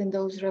often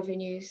those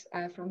revenues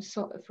from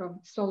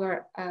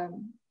solar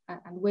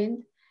and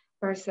wind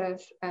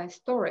versus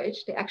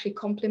storage, they actually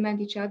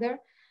complement each other.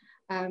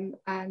 And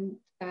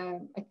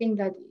I think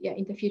that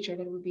in the future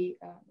that will be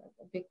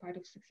a big part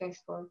of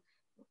success for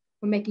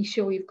making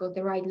sure you've got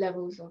the right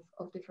levels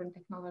of different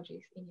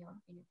technologies in your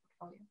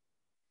portfolio.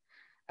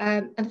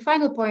 And the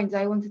final point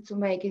I wanted to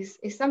make is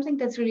something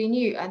that's really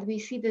new, and we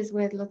see this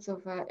with lots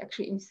of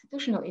actually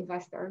institutional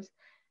investors,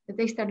 that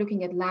they start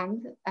looking at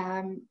land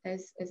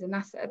as an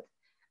asset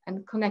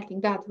and connecting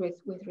that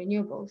with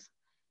renewables.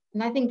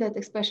 And I think that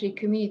especially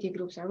community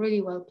groups are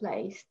really well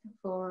placed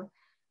for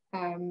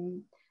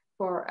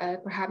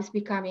perhaps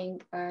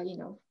becoming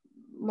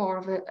more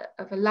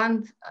of a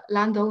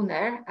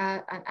landowner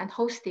and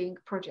hosting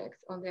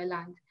projects on their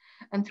land,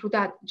 and through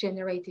that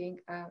generating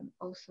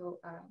also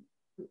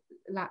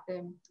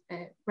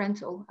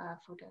rental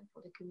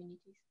for the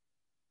communities.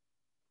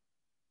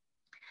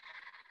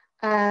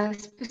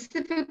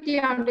 Specifically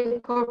on the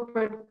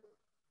corporate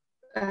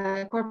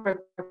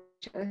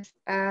purchase,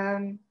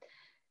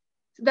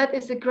 so that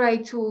is a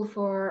great tool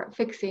for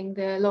fixing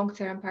the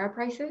long-term power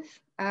prices.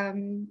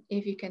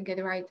 If you can get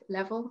the right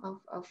level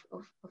of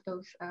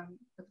those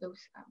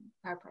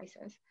power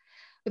prices,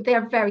 but they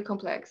are very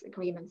complex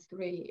agreements to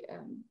really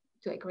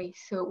to agree.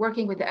 So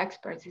working with the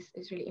experts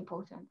is really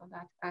important on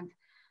that, and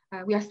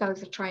we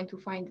ourselves are trying to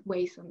find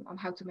ways on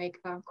how to make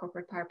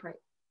corporate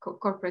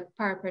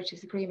power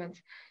purchase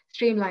agreements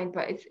streamlined,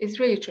 but it's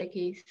really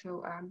tricky.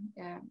 So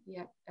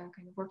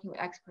kind of working with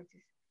experts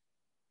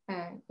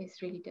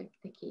is really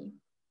the key.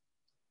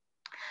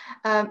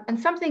 And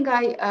something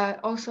I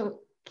also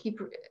keep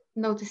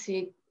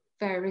noticing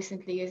very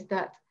recently is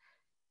that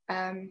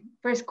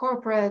first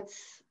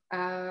corporates,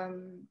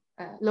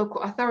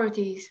 local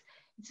authorities,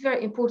 it's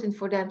very important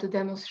for them to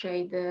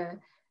demonstrate the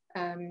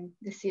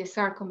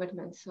CSR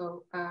commitment.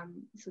 So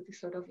so the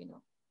sort of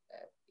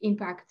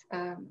impact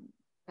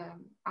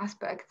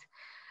aspect,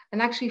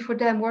 and actually for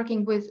them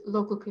working with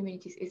local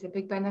communities is a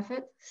big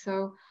benefit.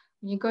 So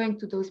when you're going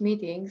to those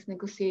meetings,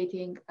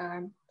 negotiating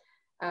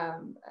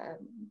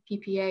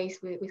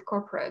PPAs with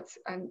corporates,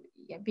 and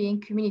being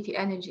community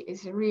energy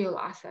is a real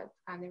asset,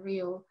 and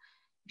you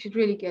should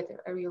really get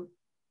a real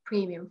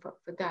premium for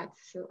that.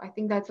 So I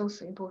think that's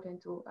also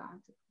important to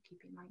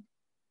keep in mind.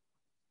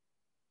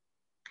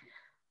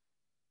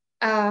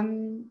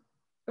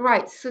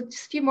 Right, so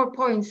just a few more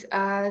points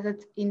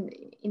that in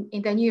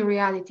the new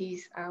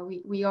realities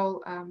we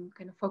all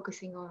kind of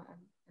focusing on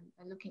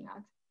and looking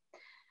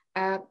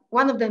at.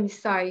 One of them is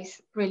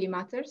size really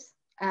matters.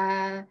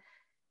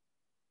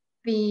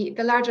 The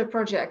larger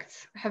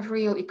projects have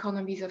real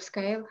economies of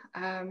scale,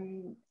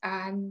 and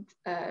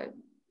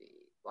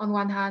on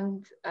one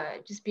hand,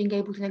 just being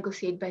able to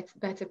negotiate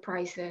better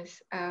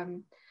prices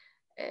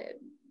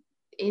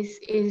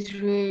is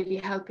really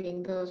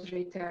helping those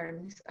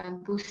returns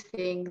and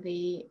boosting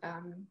the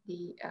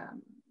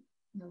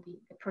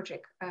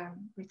project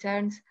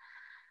returns.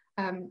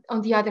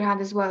 On the other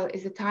hand, as well,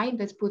 is the time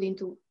that's put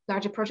into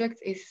larger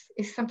projects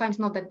is sometimes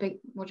not that big,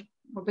 much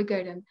more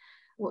bigger than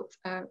what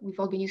we've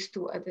all been used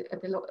to at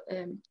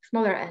the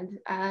smaller end.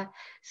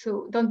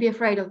 So don't be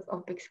afraid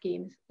of big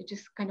schemes. It's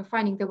just kind of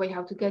finding the way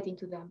how to get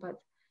into them.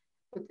 But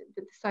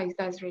the size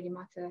does really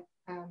matter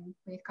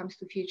when it comes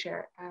to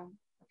future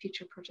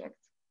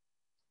projects.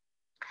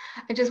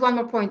 And just one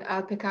more point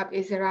I'll pick up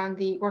is around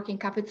the working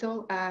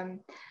capital,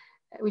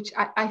 which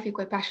I feel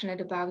quite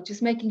passionate about.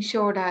 Just making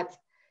sure that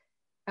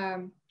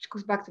which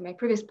goes back to my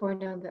previous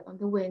point on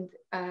the wind,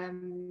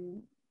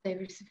 kind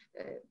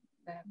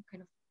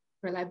of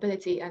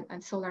reliability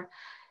and solar.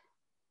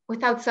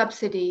 Without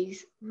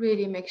subsidies,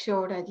 really make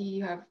sure that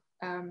you have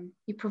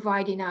you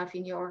provide enough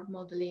in your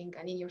modeling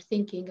and in your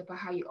thinking about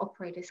how you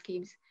operate the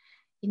schemes,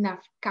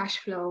 enough cash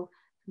flow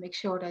to make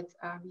sure that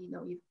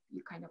you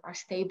kind of are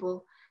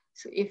stable.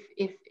 So if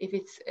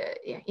it's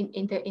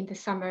in the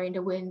summer in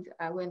the wind,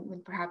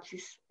 when perhaps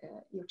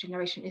your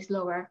generation is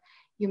lower,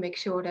 you make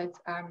sure that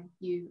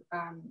you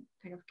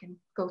kind of can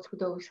go through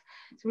those.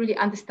 So really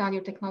understand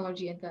your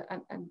technology and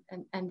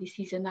the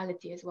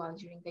seasonality as well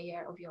during the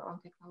year of your own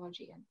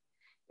technology and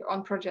your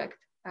own project.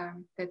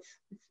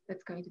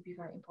 That's going to be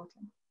very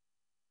important.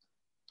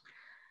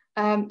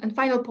 And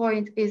final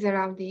point is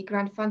around the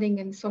grant funding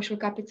and social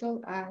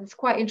capital. It's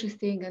quite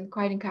interesting and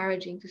quite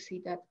encouraging to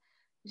see that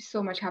there's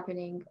so much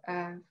happening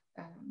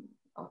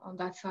on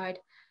that side,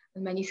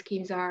 and many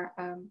schemes are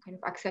kind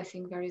of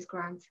accessing various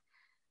grants,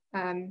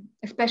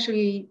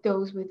 especially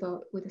those with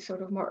a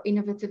sort of more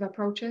innovative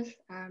approaches,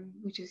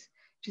 which is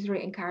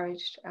really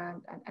encouraged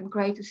and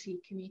great to see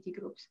community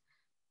groups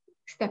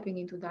stepping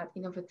into that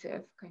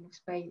innovative kind of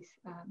space.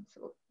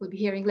 So we'll be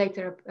hearing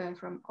later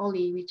from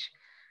Ollie, which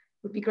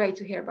would be great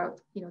to hear about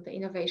the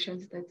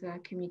innovations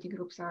that community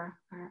groups are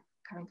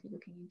currently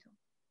looking into.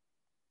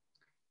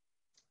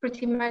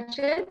 Pretty much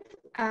it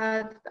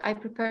I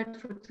prepared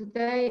for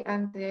today,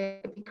 and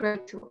it'd be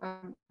great to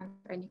answer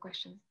any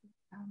questions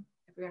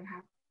everyone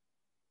have.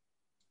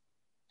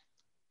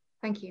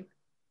 Thank you.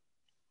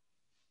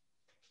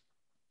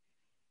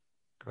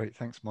 Great,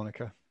 thanks,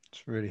 Monika.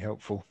 It's really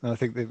helpful. And I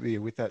think that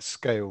with that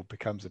scale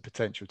becomes a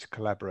potential to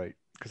collaborate,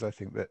 because I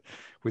think that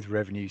with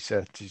revenue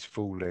certainties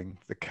falling,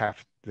 the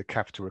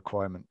capital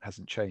requirement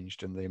hasn't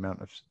changed, and the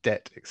amount of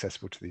debt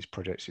accessible to these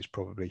projects is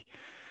probably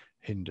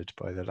hindered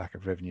by the lack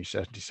of revenue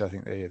certainty. So I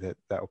think that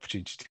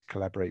opportunity to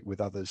collaborate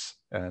with others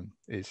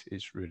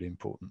is really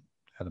important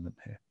element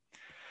here.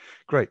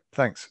 Great,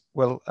 thanks.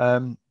 Well,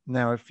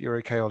 now if you're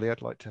okay, Ollie,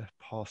 I'd like to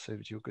pass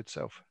over to your good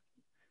self.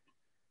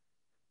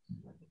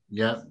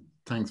 Yeah,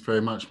 thanks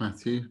very much,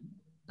 Matthew.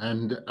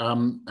 And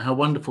how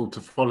wonderful to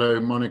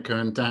follow Monika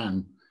and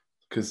Dan,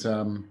 because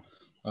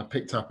I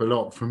picked up a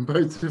lot from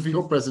both of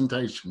your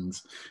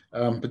presentations,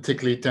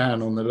 particularly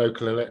Dan on the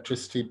local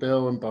electricity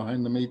bill and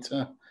behind the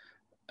meter,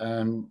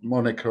 and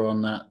Monika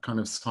on that kind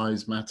of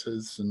size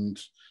matters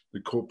and the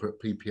corporate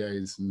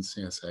PPAs and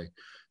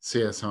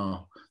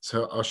CSR.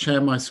 So I'll share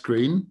my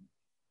screen.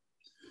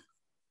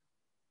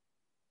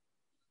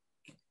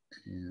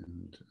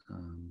 And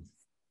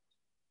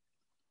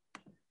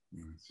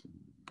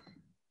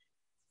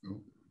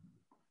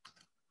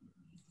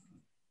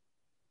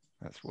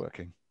that's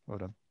working. Well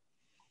done.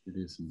 It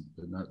isn't,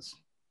 but that's,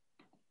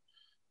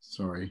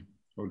 sorry,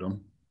 hold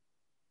on.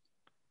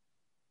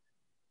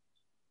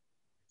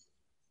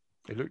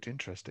 It looked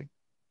interesting.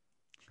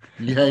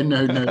 Yeah,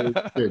 no,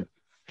 it's good.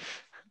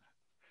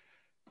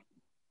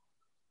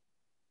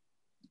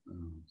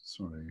 Oh,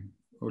 sorry,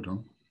 hold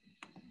on.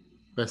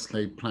 Best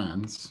laid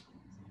plans.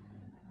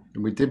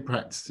 And we did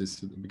practice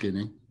this at the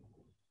beginning.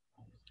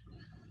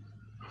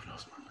 I've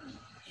lost my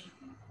presentation.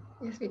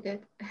 Yes, we did.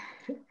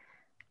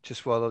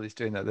 Just while Ollie's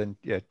doing that, then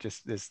yeah,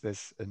 just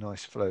there's a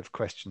nice flow of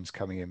questions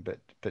coming in, but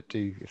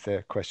do, if there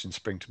are questions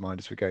spring to mind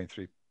as we're going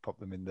through, pop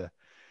them in the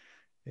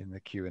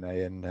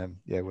Q&A, and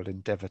yeah, we'll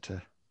endeavour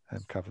to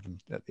cover them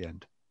at the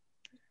end.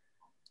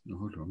 No,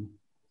 hold on.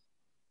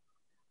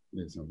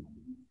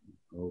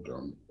 Hold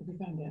on.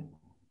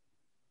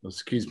 Oh,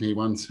 excuse me,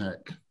 one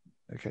sec.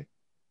 Okay.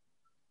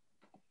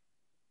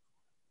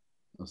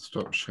 I'll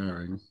stop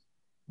sharing.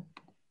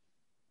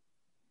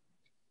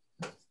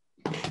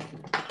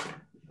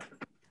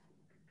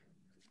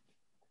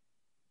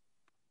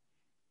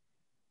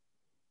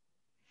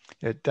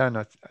 Yeah, Dan,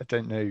 I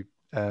don't know,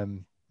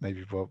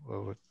 maybe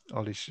while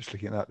Ollie's just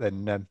looking at that,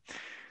 then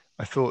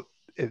I thought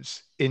it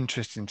was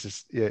interesting to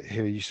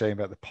hear you saying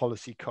about the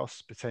policy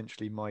costs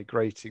potentially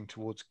migrating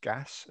towards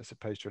gas as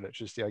opposed to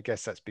electricity. I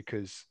guess that's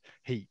because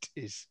heat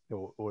is,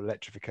 or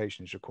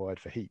electrification is required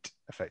for heat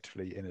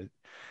effectively in a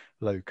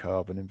low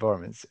carbon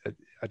environment.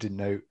 I didn't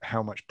know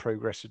how much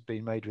progress had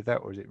been made with that,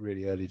 or is it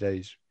really early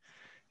days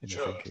in the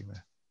thinking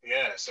there?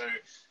 Yeah, so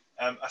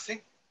I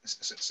think,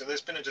 so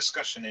there's been a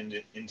discussion in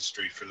the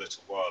industry for a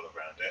little while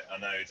around it. I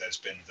know there's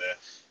been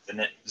the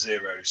net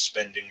zero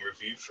spending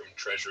review from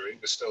Treasury.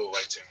 We're still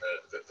awaiting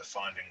the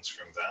findings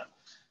from that.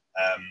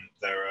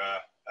 There are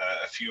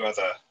a few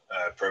other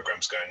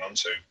programs going on.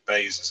 So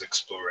BEIS is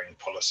exploring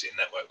policy and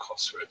network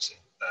costs for its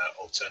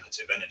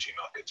alternative energy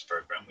markets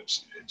program, which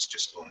it's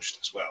just launched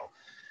as well.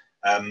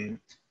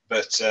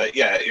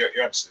 Yeah,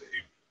 you're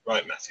absolutely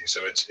right, Matthew.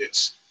 So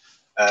it's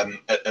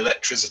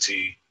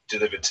electricity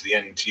delivered to the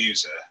end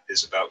user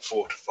is about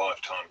 4 to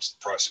 5 times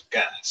the price of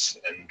gas.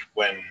 And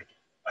when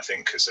I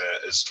think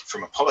as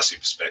from a policy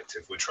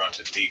perspective, we're trying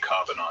to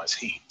decarbonize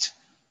heat,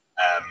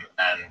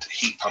 and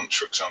heat pumps,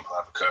 for example,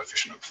 have a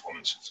coefficient of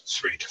performance of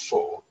 3 to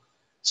 4.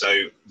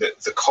 So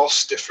the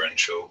cost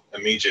differential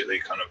immediately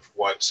kind of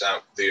wipes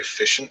out the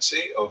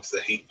efficiency of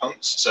the heat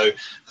pumps. So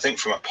I think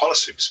from a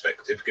policy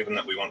perspective, given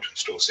that we want to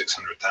install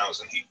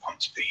 600,000 heat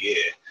pumps per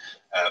year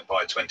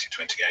by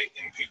 2028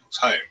 in people's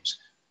homes,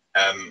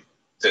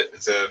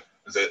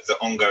 the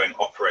ongoing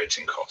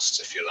operating costs,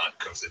 if you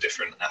like, of the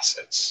different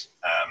assets,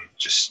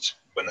 just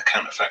when the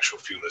counterfactual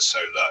fuel is so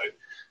low,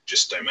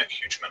 just don't make a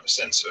huge amount of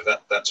sense. So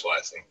that's why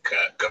I think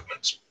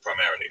government's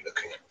primarily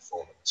looking at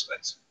reform in the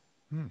space.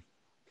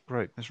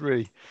 Great, that's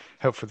really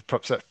helpful.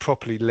 Perhaps that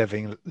properly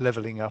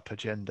leveling up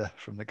agenda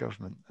from the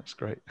government. That's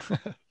great.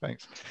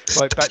 Thanks.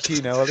 Right, back to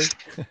you now, Ollie.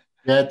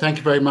 Yeah, thank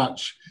you very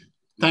much.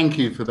 Thank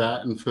you for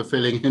that and for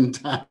filling in,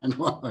 Dan,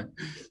 while I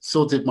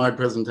sorted my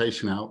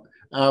presentation out.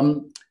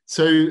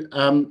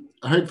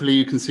 Hopefully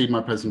you can see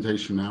my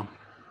presentation now.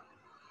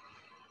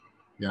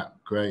 Yeah,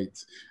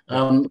 great.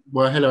 Well,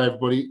 hello,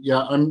 everybody.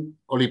 Yeah, I'm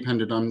Ollie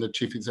Penderd. I'm the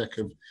Chief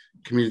Executive of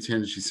Community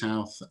Energy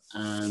South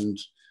and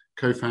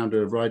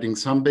co-founder of Riding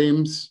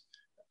Sunbeams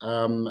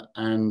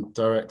and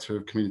Director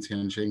of Community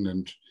Energy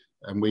England.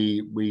 And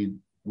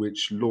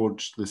which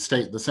launched the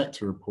State the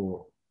Sector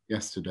report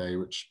yesterday,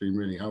 which has been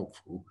really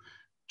helpful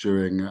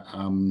during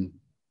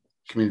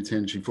Community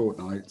Energy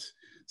Fortnight.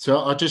 So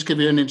I'll just give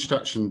you an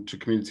introduction to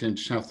Community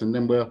Energy South, and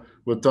then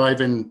we'll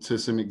dive into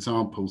some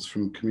examples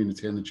from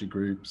community energy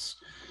groups.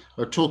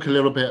 I'll talk a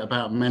little bit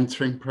about a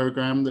mentoring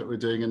program that we're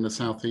doing in the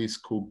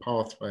Southeast called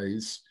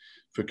Pathways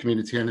for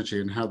Community Energy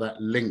and how that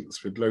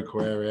links with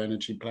local area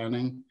energy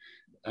planning,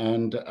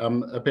 and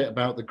a bit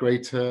about the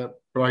Greater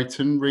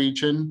Brighton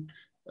region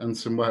and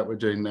some work we're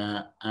doing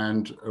there,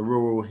 and a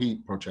rural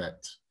heat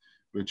project,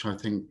 which I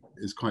think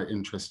is quite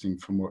interesting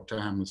from what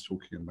Dan was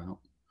talking about.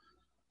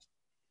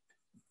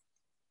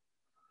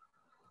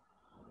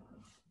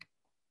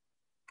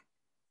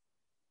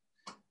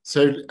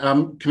 So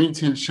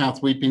Community Energy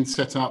South, we've been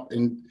set up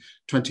in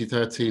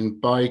 2013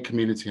 by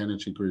community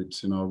energy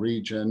groups in our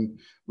region.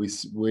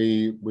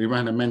 We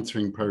ran a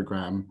mentoring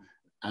program,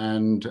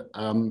 and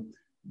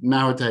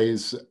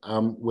nowadays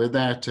we're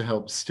there to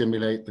help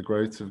stimulate the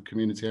growth of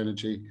community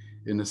energy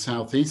in the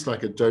Southeast,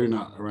 like a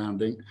donut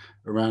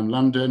around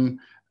London.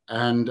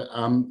 And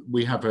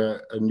we have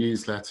a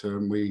newsletter,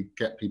 and we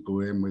get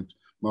people in with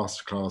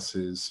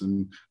masterclasses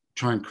and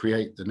try and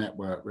create the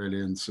network really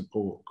and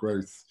support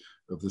growth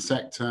of the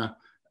sector,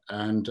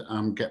 and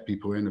get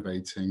people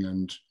innovating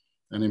and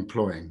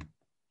employing.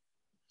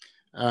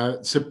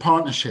 So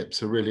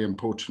partnerships are really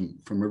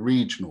important from a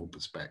regional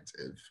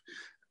perspective.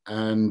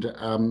 And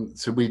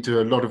so we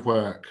do a lot of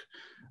work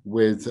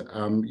with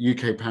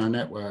UK Power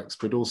Networks,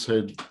 but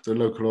also the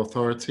local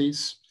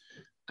authorities,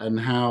 and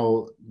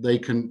how they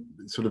can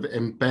sort of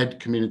embed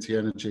community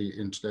energy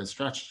into their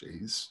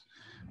strategies.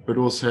 But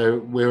also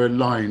we're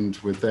aligned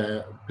with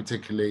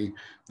particularly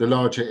the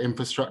larger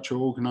infrastructure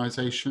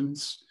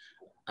organisations,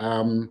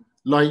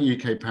 like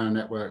UK Power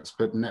Networks,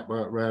 but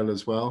Network Rail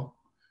as well,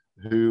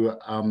 who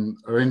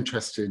are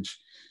interested,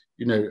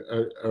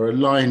 are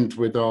aligned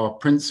with our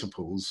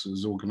principles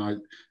as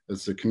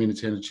the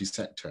community energy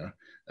sector,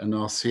 and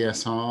our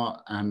CSR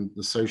and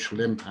the social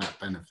impact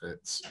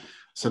benefits.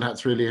 So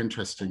that's really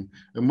interesting.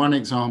 And one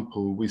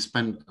example, we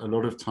spent a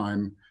lot of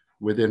time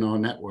within our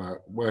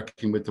network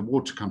working with the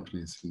water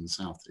companies in the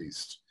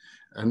Southeast.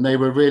 And they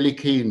were really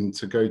keen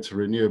to go to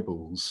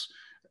renewables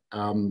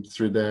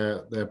through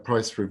their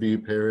price review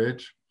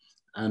period.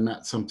 And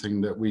that's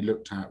something that we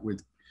looked at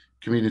with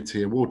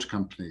community and water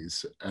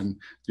companies, and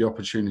the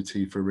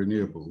opportunity for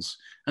renewables.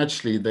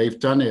 Actually, they've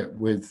done it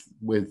with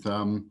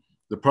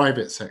the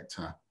private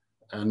sector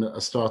and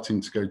are starting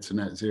to go to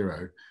net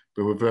zero,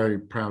 but we're very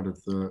proud of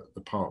the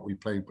part we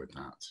played with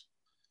that.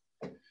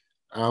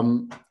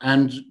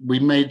 And we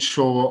made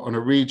sure on a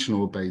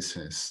regional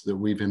basis that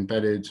we've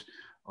embedded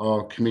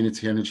our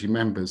community energy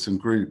members and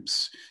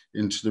groups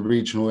into the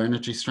regional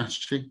energy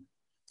strategy,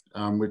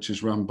 which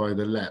is run by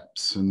the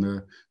LEPs and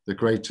the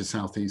Greater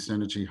Southeast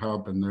Energy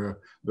Hub. And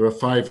there are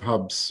 5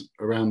 hubs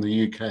around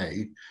the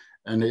UK,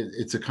 and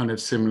it's a kind of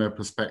similar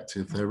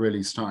perspective. They're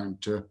really starting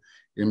to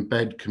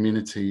embed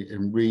community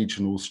in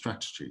regional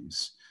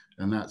strategies.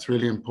 And that's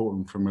really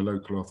important from a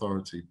local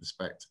authority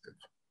perspective.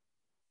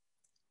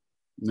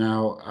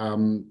 Now,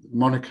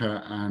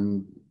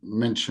 Monika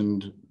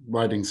mentioned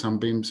Riding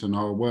Sunbeams and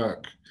our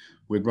work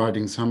with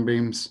Riding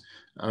Sunbeams.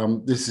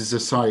 This is a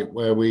site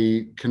where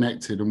we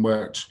connected and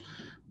worked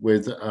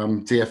with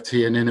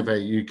DFT and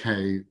Innovate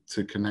UK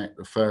to connect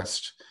the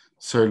first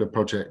solar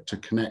project to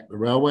connect the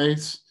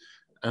railways.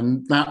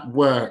 And that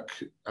work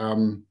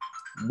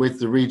with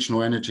the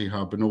Regional Energy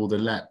Hub and all the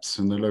LEPs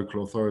and the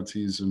local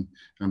authorities and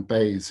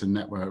BAYS and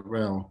Network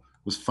Rail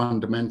was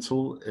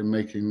fundamental in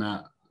making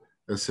that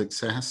a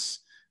success.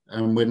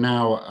 And we've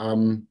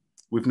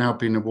now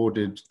been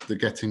awarded the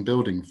Getting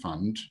Building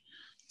Fund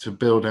to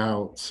build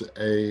out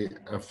a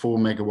 4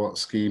 megawatt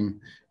scheme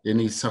in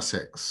East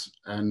Sussex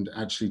and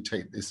actually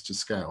take this to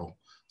scale.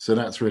 So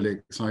that's really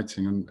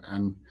exciting,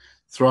 and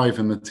Thrive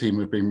and the team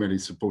have been really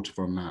supportive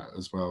on that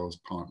as well as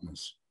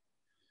partners.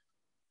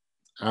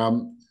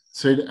 And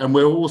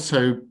we're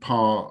also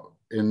part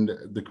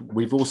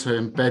we've also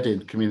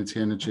embedded community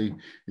energy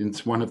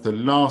into one of the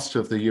last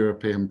of the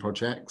European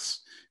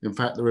projects. In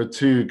fact, there are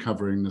two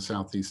covering the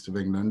southeast of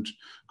England,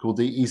 called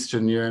the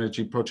Eastern New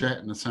Energy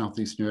Project and the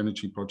Southeast New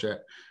Energy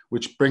Project,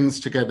 which brings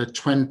together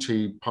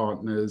 20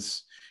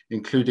 partners,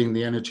 including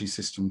the Energy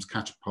Systems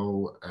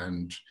Catapult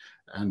and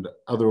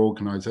other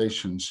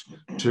organisations,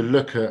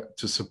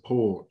 to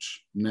support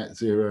net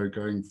zero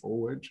going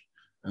forward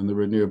and the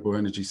renewable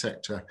energy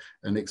sector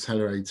and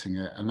accelerating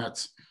it. And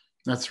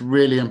that's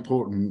really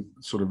important,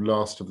 sort of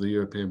last of the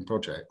European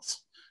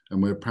projects,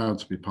 and we're proud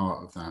to be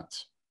part of that.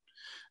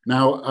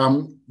 Now,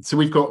 so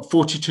we've got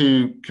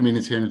 42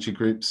 community energy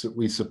groups that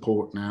we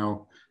support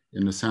now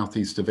in the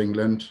southeast of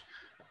England.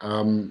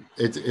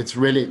 It's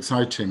really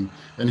exciting,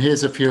 and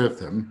here's a few of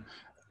them.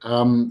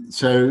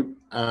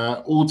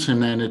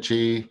 Alton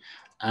Energy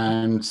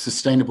and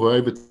Sustainable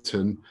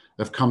Overton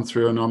have come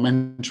through on our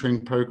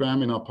mentoring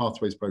program, in our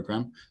Pathways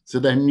program. So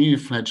they're new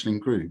fledgling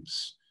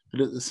groups.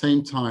 But at the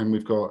same time,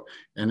 we've got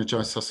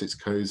Energise Sussex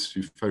Coast,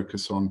 who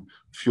focus on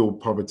fuel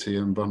poverty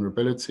and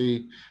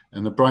vulnerability,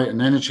 and the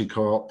Brighton Energy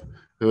Co-op,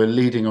 who are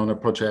leading on a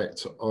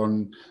project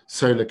on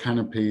solar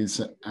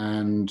canopies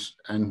and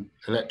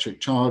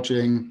electric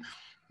charging,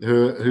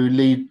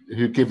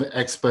 who give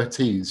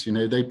expertise. You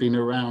know, they've been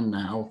around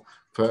now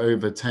for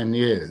over 10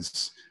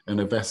 years,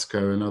 and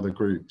Avesco and other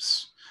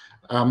groups.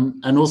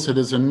 And also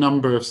there's a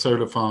number of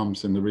solar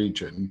farms in the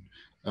region,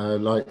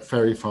 like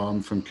Ferry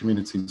Farm from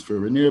Communities for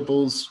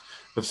Renewables,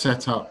 have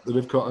set up that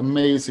have got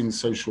amazing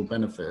social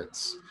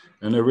benefits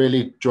and are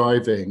really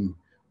driving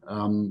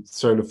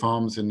solar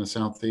farms in the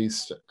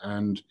southeast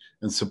and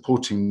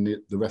supporting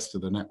the rest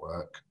of the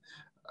network.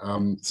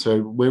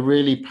 So we're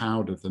really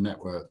proud of the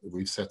network that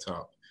we've set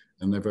up,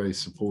 and they're very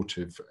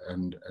supportive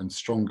and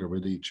stronger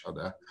with each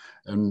other,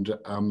 and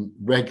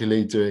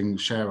regularly doing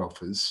share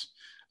offers.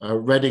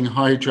 Reading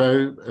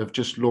Hydro have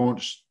just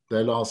launched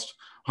their last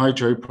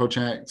hydro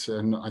project,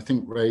 and I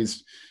think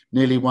raised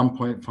nearly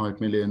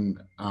 1.5 million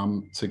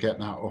to get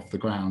that off the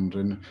ground,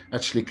 and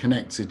actually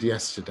connected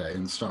yesterday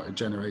and started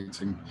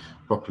generating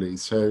properly.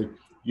 So,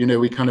 you know,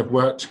 we kind of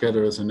work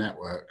together as a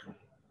network.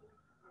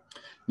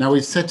 Now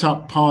we've set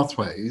up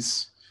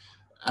Pathways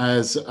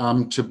as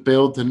to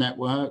build the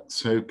network.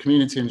 So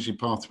Community Energy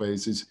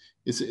Pathways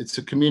it's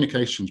a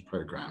communications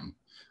program,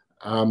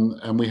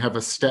 and we have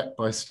a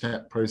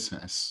step-by-step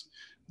process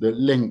that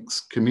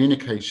links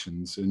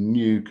communications and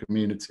new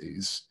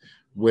communities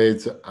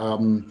with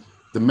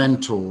the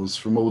mentors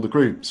from all the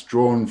groups,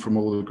 drawn from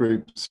all the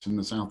groups in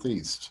the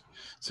southeast,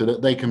 so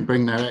that they can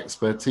bring their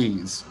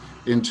expertise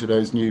into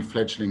those new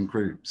fledgling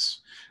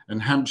groups.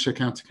 And Hampshire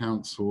County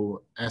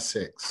Council,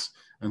 Essex,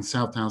 and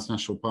South Downs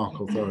National Park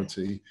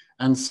Authority,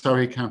 and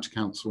Surrey County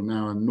Council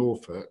now, and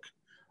Norfolk,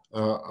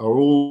 are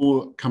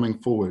all coming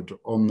forward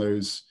on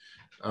those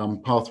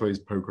Pathways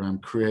program,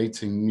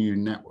 creating new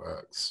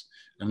networks.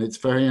 And it's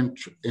very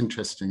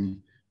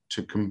interesting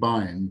to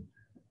combine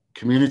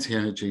community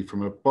energy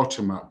from a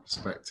bottom-up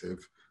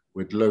perspective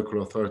with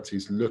local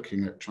authorities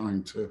looking at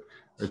trying to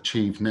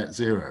achieve net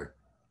zero.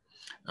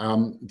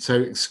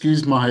 So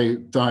excuse my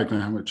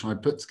diagram, which I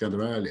put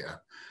together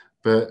earlier,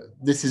 but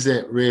this is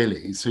it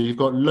really. So you've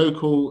got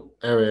local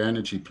area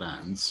energy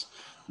plans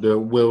that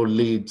will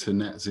lead to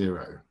net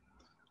zero.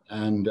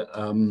 And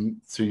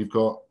so you've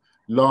got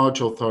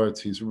large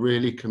authorities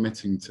really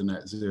committing to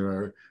net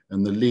zero,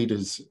 and the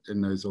leaders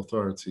in those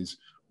authorities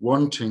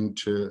wanting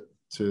to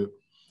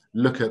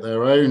look at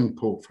their own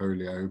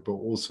portfolio, but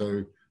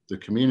also the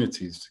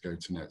communities to go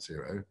to net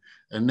zero.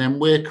 And then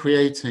we're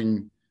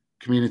creating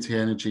community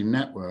energy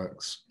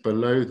networks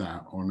below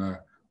that on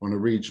a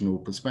regional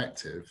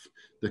perspective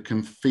that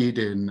can feed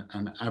in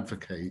and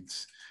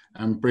advocate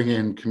and bring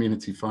in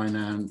community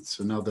finance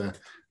and other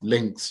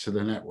links to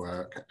the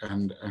network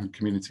and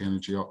community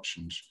energy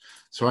options.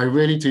 So I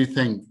really do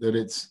think that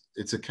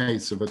it's a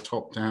case of a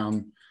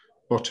top-down,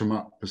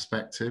 bottom-up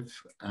perspective,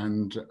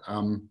 and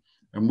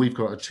we've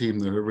got a team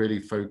that are really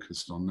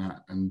focused on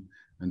that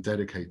and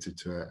dedicated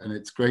to it. And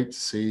it's great to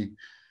see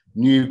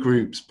new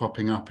groups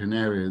popping up in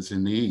areas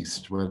in the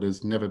east where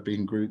there's never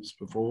been groups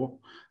before,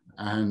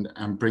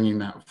 and bringing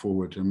that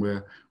forward. And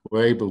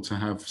we're able to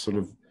have sort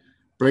of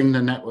bring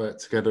the network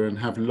together and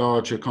have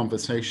larger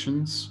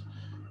conversations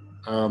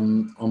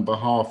on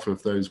behalf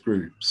of those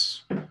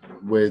groups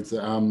with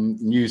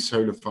new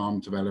solar farm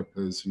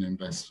developers and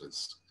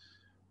investors.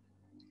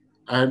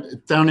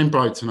 Down in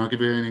Brighton, I'll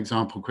give you an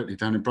example quickly.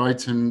 Down in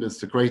Brighton, there's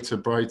the Greater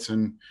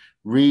Brighton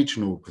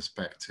regional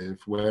perspective,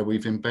 where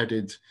we've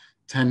embedded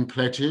 10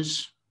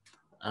 pledges,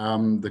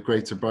 the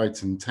Greater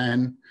Brighton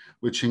 10,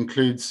 which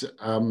includes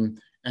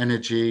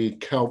energy,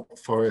 kelp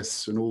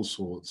forests, and all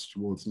sorts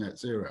towards net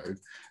zero.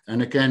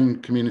 And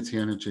again, community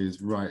energy is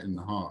right in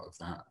the heart of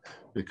that,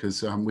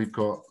 because we've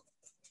got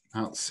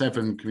about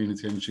 7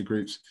 community energy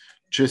groups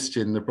just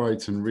in the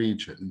Brighton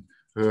region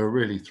who are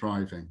really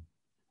thriving.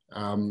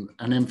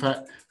 And in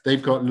fact,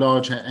 they've got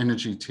larger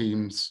energy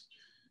teams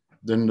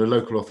than the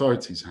local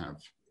authorities have,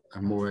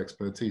 and more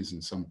expertise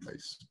in some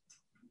places.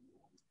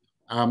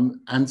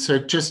 And so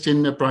just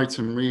in the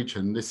Brighton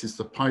region, this is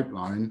the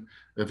pipeline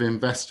of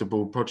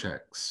investable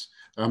projects,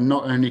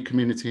 not only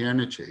community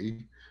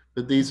energy,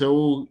 but these are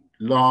all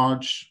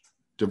large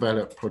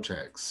developed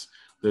projects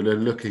that are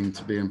looking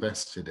to be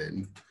invested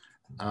in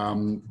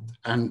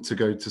and to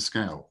go to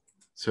scale.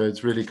 So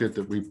it's really good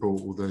that we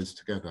brought all those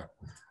together.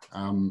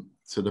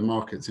 So the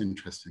market's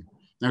interesting.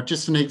 Now,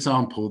 just an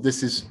example,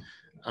 this is,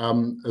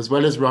 as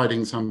well as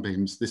riding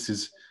sunbeams, this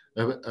is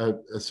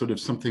a sort of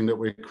something that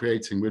we're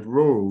creating with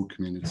rural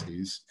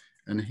communities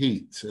and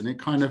heat. And it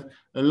kind of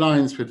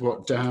aligns with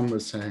what Dan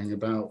was saying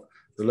about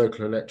the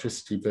local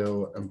electricity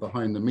bill and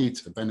behind the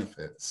meter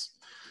benefits.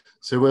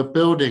 So we're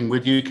building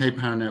with UK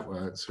Power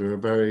Networks, who are a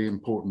very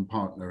important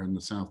partner in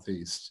the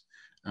Southeast,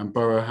 and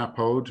Borough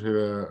Happold, who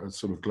are a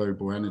sort of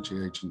global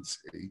energy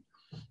agency,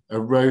 a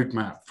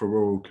roadmap for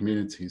rural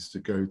communities to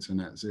go to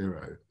net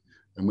zero.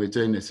 And we're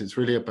doing this, it's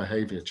really a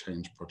behavior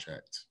change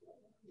project.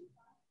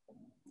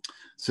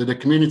 So the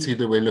community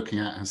that we're looking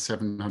at has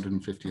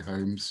 750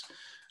 homes.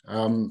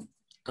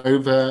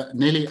 Over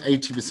nearly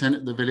 80%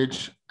 of the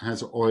village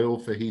has oil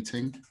for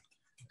heating,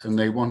 and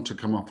they want to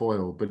come off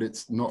oil, but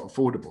it's not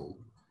affordable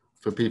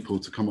for people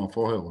to come off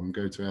oil and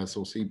go to air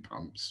source heat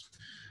pumps.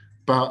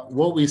 But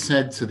what we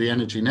said to the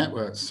Energy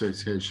Networks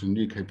Association,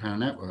 UK Power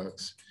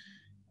Networks,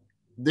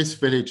 this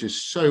village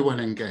is so well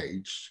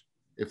engaged.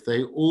 If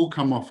they all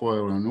come off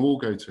oil and all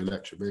go to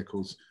electric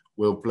vehicles,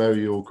 we'll blow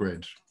your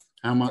grid.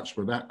 How much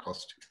will that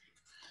cost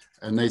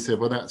you? And they said,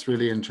 well, that's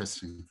really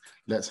interesting.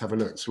 Let's have a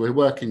look. So we're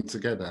working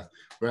together.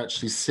 We're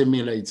actually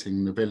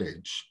simulating the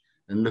village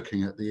and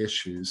looking at the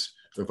issues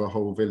of a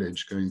whole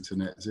village going to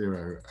net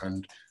zero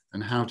and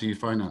how do you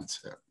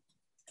finance it?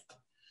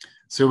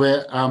 So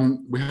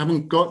we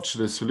haven't got to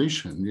the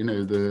solution. You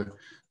know, the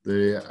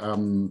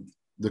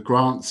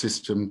grant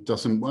system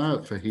doesn't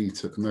work for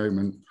heat at the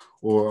moment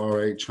or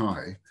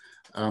RHI.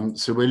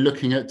 So we're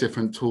looking at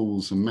different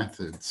tools and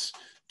methods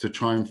to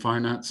try and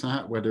finance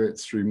that, whether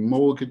it's through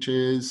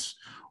mortgages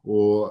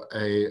or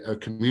a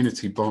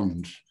community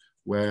bond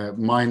where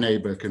my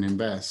neighbour can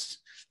invest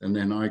and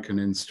then I can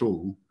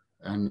install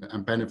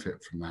and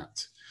benefit from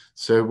that.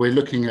 So we're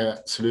looking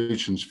at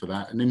solutions for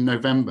that. And in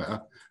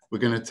November, we're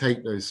going to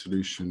take those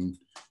solutions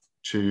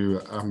to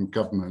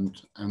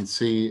government and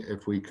see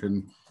if we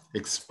can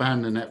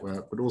expand the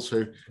network, but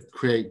also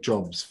create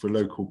jobs for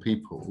local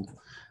people.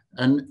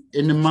 And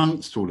in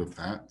amongst all of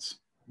that,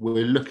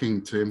 we're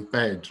looking to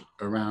embed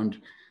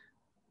around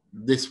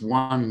this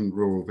one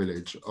rural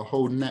village, a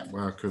whole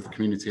network of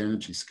community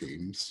energy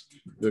schemes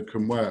that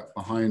can work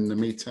behind the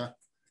meter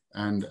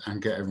and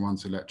get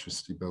everyone's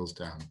electricity bills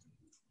down.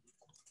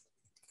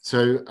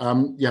 So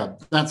yeah,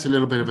 that's a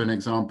little bit of an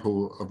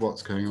example of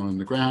what's going on in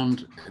the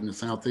ground in the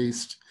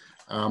Southeast.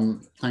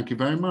 Thank you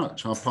very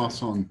much. I'll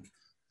pass on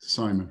to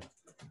Simon.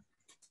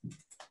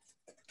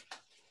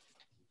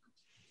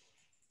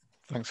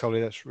 Thanks, Ollie.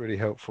 That's really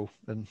helpful.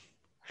 And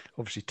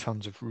obviously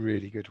tons of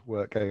really good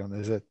work going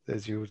on.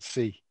 As you would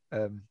see,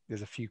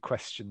 there's a few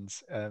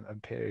questions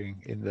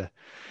appearing in the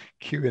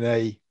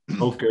Q&A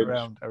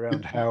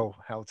around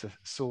how to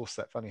source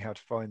that funding, how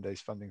to find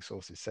those funding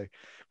sources. So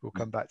we'll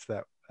come back to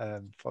that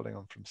following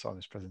on from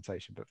Simon's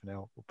presentation, but for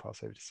now we'll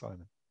pass over to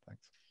Simon.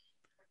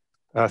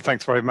 Thanks.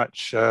 Thanks very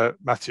much,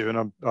 Matthew.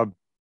 And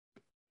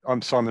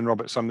I'm Simon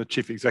Roberts. I'm the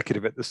Chief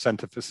Executive at the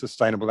Centre for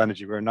Sustainable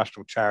Energy. We're a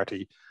national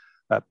charity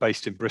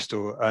based in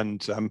Bristol,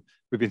 and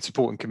we've been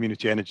supporting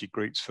community energy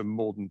groups for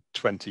more than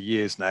 20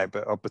 years now.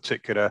 But our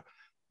particular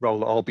role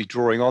that I'll be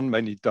drawing on,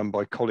 mainly done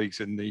by colleagues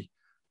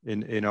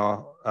in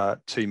our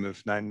team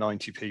of now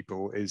 90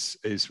 people, is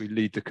we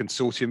lead the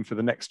consortium for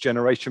the Next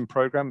Generation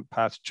programme,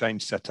 Power to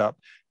Change set up,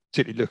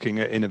 particularly looking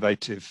at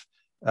innovative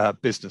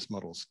business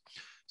models.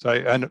 So,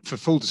 and for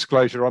full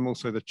disclosure, I'm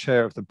also the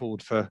chair of the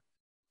board for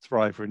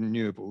Thrive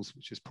Renewables,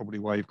 which is probably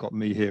why you've got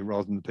me here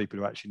rather than the people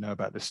who actually know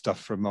about this stuff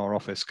from our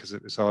office, because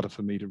it was harder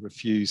for me to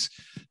refuse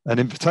an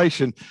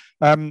invitation.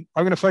 I'm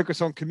going to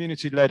focus on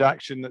community-led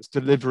action that's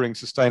delivering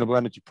sustainable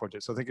energy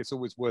projects. I think it's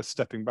always worth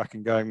stepping back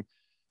and going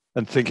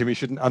and thinking we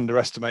shouldn't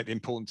underestimate the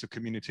importance of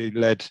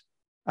community-led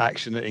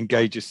action that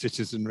engages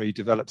citizenry,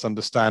 develops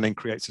understanding,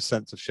 creates a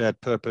sense of shared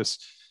purpose,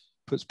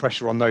 puts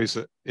pressure on those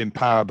that in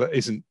power but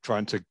isn't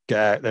trying to get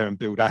out there and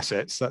build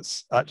assets.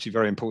 That's actually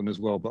very important as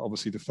well, but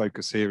obviously the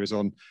focus here is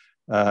on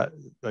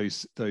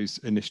those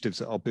initiatives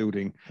that are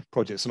building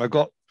projects. And I've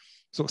got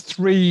sort of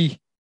three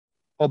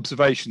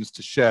observations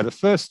to share. The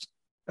first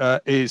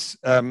is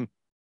that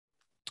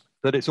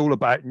it's all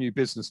about new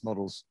business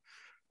models.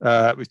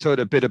 We've talked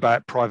a bit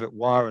about private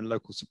wire and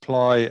local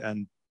supply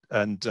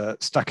and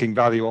stacking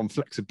value on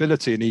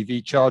flexibility and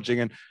EV charging,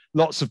 and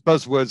lots of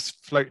buzzwords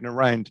floating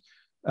around.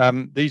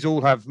 These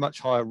all have much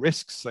higher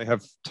risks. They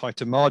have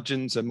tighter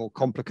margins, they're more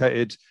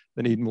complicated,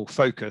 they need more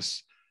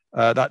focus.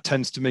 That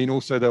tends to mean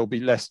also they'll be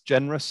less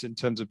generous in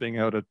terms of being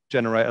able to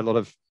generate a lot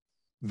of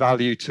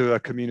value to a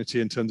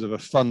community in terms of a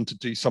fund to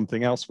do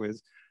something else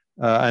with.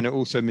 And it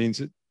also means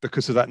that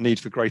because of that need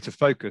for greater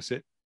focus,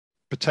 it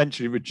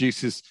potentially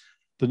reduces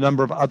the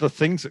number of other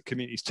things that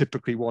communities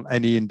typically want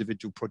any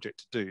individual project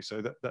to do.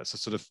 So that's a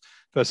sort of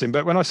first thing.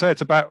 But when I say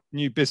it's about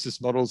new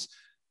business models,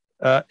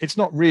 it's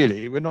not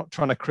really. We're not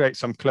trying to create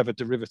some clever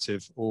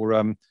derivative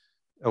or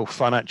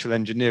financial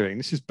engineering.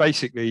 This is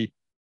basically,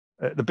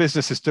 the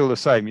business is still the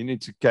same. You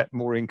need to get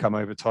more income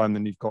over time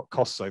than you've got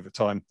costs over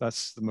time.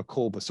 That's the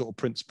McCorber sort of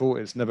principle.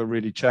 It's never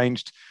really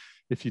changed.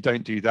 If you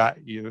don't do that,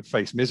 you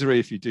face misery.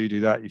 If you do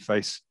that, you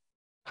face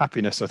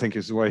happiness, I think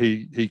is the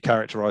way he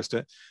characterized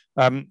it.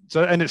 And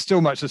it's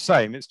still much the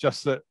same. It's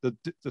just that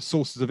the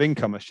sources of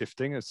income are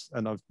shifting,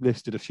 and I've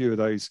listed a few of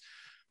those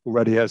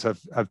already, as have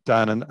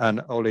Dan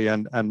and Ollie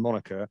and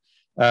Monika.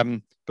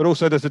 But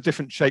also there's a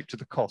different shape to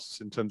the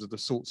costs in terms of the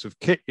sorts of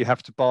kit you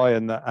have to buy,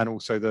 and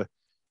also the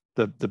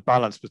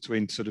balance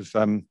between sort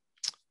of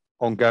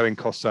ongoing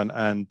costs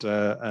and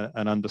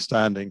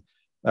understanding,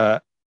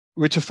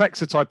 which affects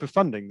the type of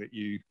funding that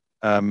you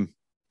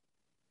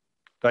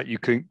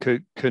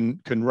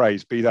can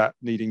raise, be that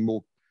needing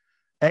more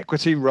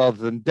equity rather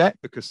than debt,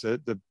 because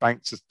the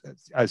banks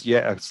as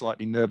yet are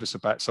slightly nervous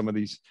about some of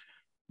these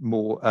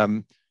more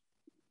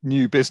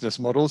new business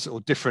models,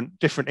 or different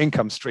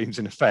income streams,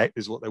 in effect,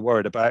 is what they're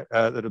worried about,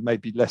 that are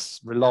maybe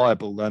less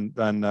reliable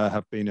than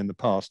have been in the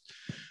past.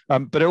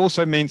 But it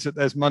also means that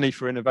there's money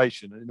for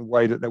innovation in a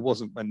way that there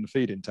wasn't when the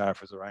feed-in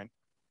tariff was around,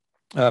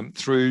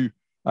 through,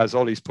 as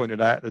Ollie's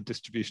pointed out, the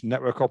distribution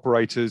network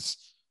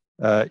operators,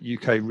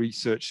 UK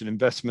research and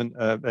investment,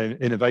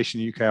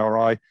 innovation,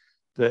 UKRI,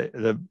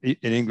 in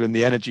England,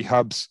 the energy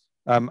hubs,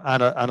 and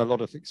a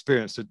lot of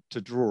experience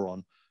to draw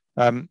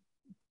on.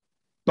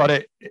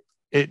 But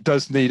it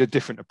does need a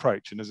different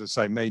approach, and as I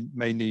say,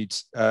 may need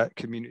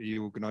community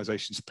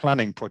organisations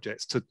planning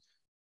projects to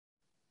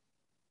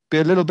be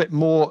a little bit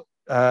more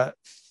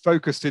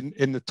focused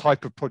in the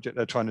type of project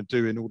they're trying to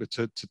do in order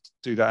to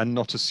do that, and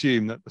not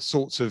assume that the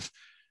sorts of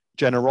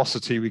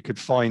generosity we could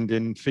find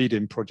in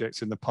feed-in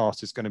projects in the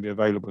past is going to be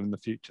available in the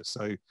future.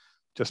 So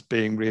just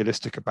being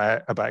realistic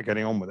about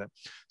getting on with it.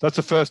 So that's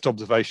the first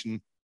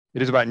observation.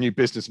 It is about new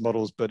business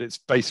models, but it's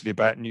basically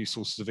about new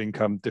sources of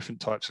income,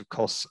 different types of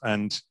costs,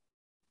 and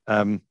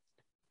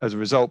as a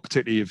result,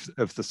 particularly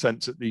of the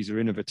sense that these are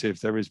innovative,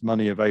 there is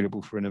money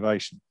available for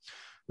innovation.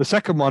 The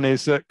second one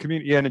is that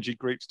community energy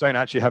groups don't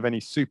actually have any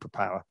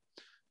superpower,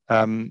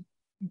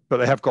 but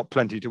they have got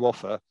plenty to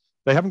offer.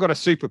 They haven't got a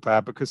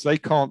superpower because they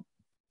can't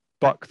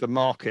buck the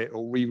market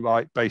or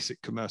rewrite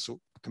basic commercial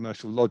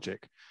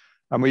logic.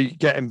 And we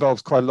get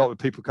involved quite a lot with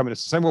people coming to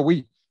us saying, well,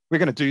 we're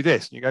going to do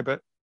this. And you go,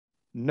 but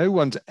no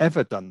one's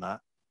ever done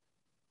that.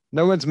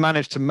 No one's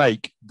managed to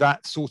make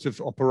that sort of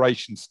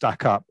operation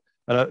stack up.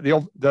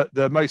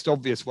 The most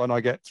obvious one I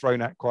get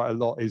thrown at quite a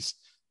lot is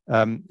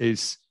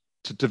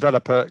to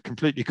develop a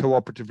completely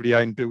cooperatively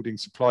owned building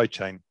supply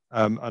chain.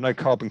 I know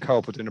Carbon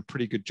Co-op are doing a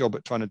pretty good job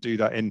at trying to do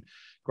that in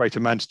Greater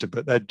Manchester,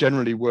 but they're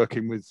generally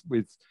working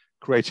with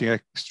creating a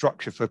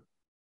structure for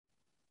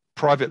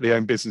privately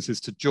owned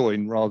businesses to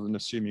join rather than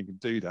assuming you can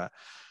do that.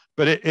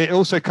 But it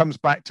also comes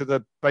back to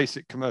the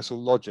basic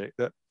commercial logic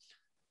that,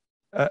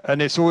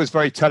 and it's always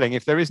very telling,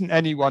 if there isn't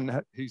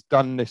anyone who's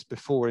done this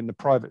before in the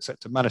private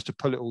sector, managed to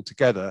pull it all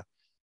together,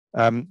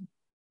 then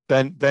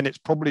it's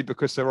probably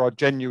because there are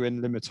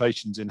genuine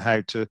limitations in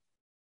how to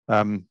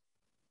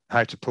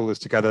pull this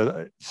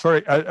together.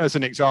 As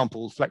an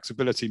example,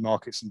 flexibility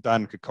markets, and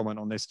Dan could comment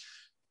on this,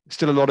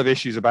 still a lot of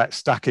issues about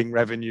stacking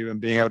revenue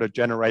and being able to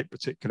generate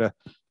particular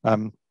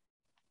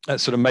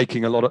sort of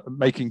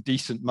making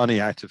decent money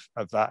out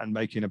of that and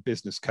making a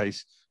business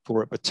case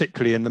for it,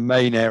 particularly in the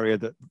main area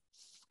that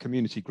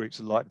community groups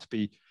would like to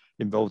be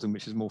involved in,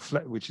 which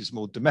is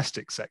more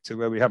domestic sector,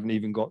 where we haven't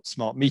even got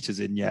smart meters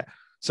in yet.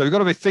 So we've got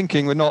to be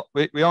thinking we aren't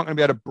going to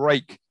be able to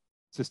break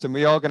system.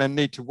 We are going to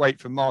need to wait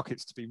for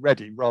markets to be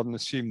ready rather than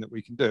assume that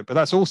we can do it. But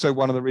that's also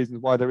one of the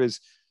reasons why there is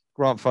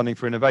grant funding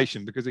for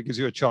innovation, because it gives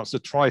you a chance to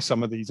try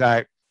some of these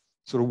out,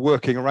 sort of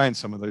working around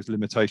some of those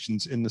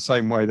limitations in the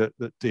same way that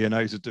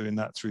DNOs are doing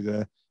that through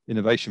their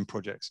innovation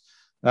projects.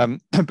 But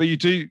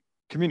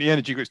community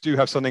energy groups do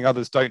have something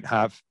others don't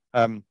have,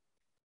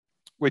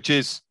 which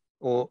is,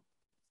 or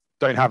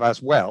don't have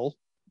as well,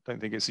 I don't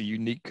think it's a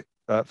unique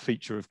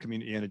feature of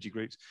community energy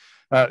groups.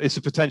 It's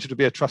the potential to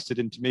be a trusted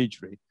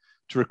intermediary,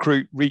 to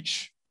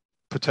reach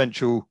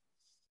potential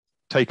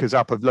takers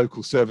up of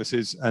local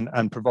services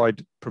and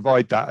provide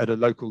that at a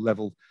local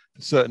level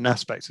for certain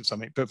aspects of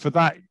something. But for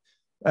that,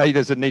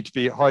 there's a need to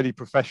be highly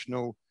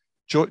professional,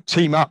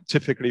 team up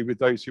typically with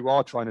those who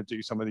are trying to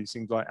do some of these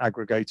things, like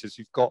aggregators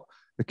who've got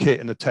the kit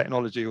and the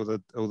technology or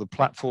the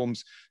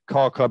platforms,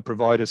 car club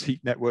providers,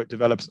 heat network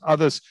developers,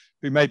 others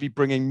who may be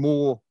bringing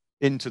more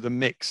into the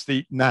mix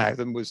now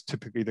than was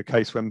typically the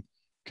case when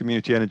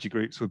community energy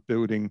groups were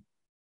building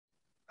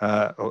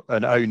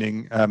and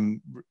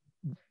owning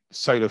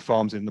solar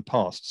farms in the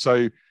past.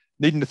 So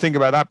needing to think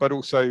about that, but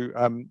also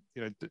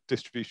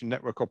distribution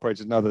network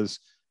operators and others,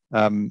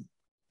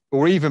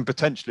 or even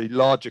potentially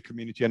larger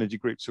community energy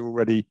groups who are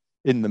already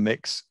in the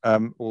mix,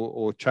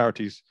 or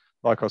charities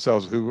like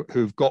ourselves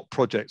who've got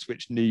projects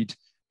which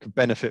could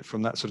benefit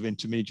from that sort of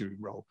intermediary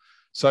role.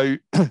 So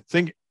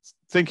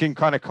thinking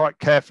kind of quite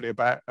carefully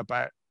about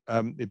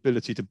the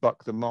ability to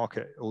buck the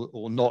market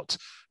or not,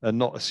 and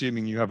not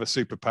assuming you have a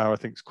superpower, I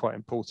think is quite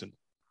important.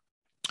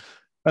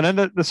 And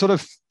then the sort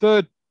of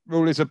third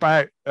rule is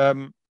about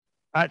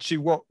actually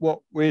what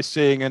we're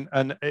seeing,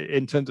 and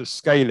in terms of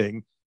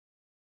scaling,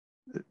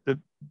 the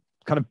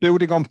kind of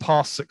building on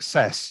past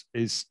success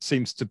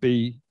seems to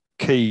be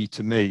key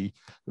to me.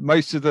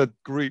 Most of the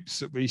groups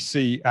that we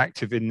see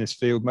active in this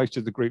field, most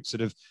of the groups that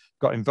have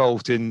got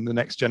involved in the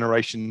next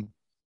generation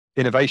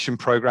innovation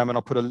program, and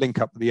I'll put a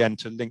link up at the end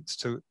to links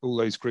to all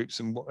those groups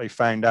and what they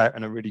found out,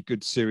 and a really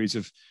good series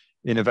of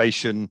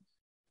innovation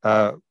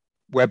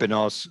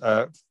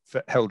webinars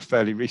held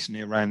fairly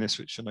recently around this,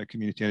 which I know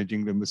Community Energy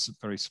England was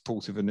very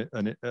supportive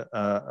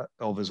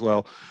of as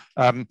well.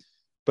 But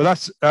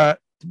that's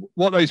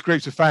what those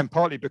groups have found,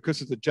 partly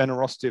because of the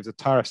generosity of the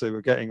tariffs they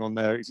were getting on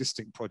their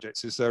existing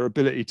projects, is their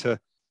ability to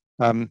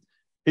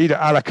either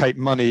allocate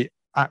money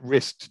at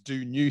risk to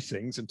do new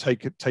things and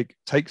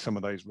take some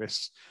of those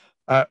risks,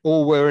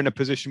 or we're in a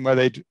position where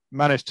they'd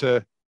managed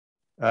to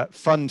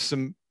fund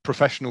some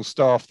professional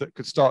staff that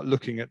could start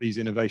looking at these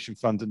innovation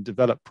funds and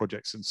develop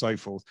projects and so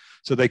forth,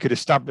 so they could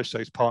establish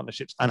those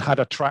partnerships and had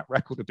a track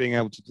record of being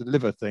able to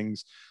deliver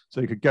things,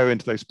 so you could go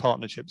into those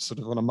partnerships sort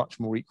of on a much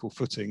more equal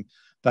footing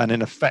than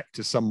in effect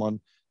as someone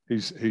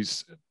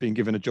who's been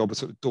given a job of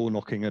sort of door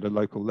knocking at a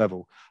local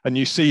level. And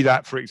you see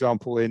that, for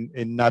example, in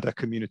NADA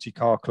Community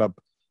Car Club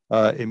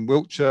in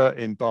Wiltshire,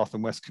 in Bath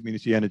and West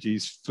Community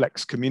Energy's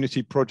Flex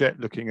Community project,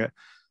 looking at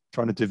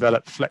trying to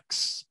develop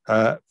flex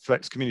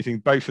community.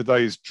 Both of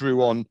those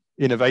drew on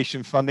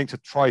innovation funding to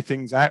try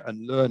things out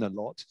and learn a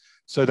lot,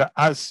 so that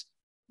as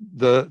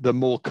the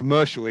more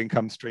commercial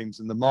income streams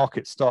and the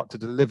market start to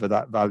deliver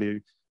that value,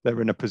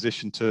 they're in a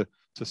position to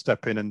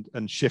step in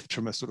and shift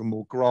from a sort of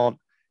more grant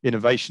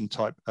innovation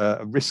type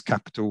risk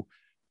capital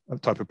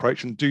type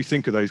approach, and do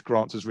think of those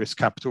grants as risk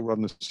capital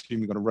rather than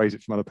assuming you're going to raise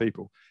it from other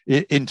people,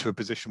 into a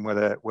position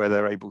where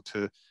they're able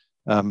to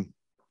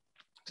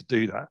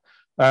do that.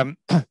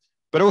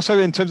 But also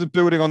in terms of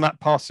building on that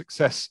past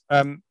success,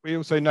 we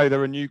also know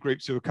there are new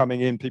groups who are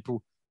coming in,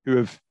 people who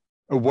have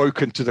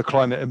awoken to the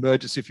climate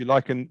emergency, if you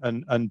like,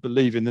 and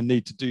believe in the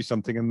need to do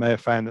something, and may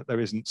have found that there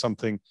isn't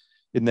something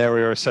in their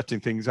area of setting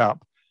things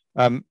up.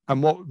 And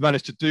what we've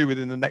managed to do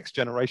within the Next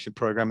Generation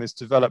program is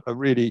develop a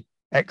really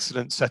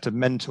excellent set of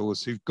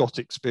mentors who've got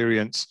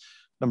experience,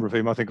 a number of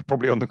whom I think are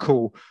probably on the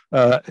call,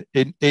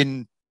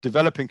 in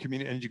developing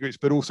community energy groups,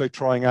 but also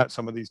trying out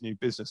some of these new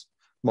business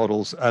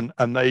models, and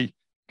they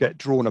get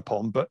drawn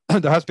upon. But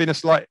there has been a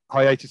slight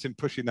hiatus in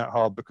pushing that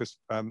hard because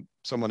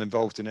someone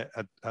involved in it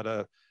had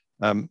a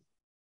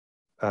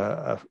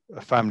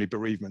family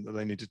bereavement that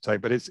they need to take.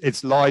 But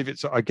it's live.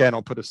 It's, again,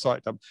 I'll put a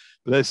site up.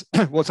 But there's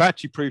what's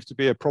actually proved to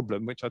be a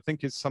problem, which I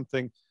think is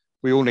something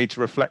we all need to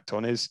reflect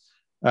on, is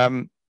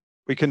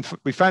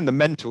we found the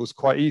mentors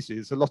quite easy.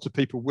 There's a lot of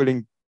people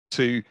willing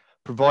to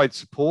provide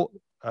support,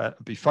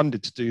 be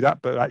funded to do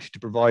that, but actually to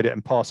provide it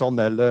and pass on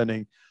their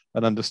learning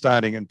and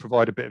understanding and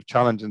provide a bit of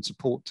challenge and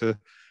support to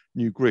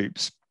new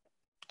groups,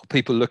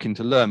 people looking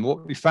to learn.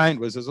 What we found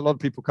was there's a lot of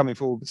people coming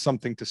forward with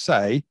something to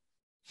say,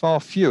 far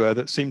fewer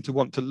that seem to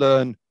want to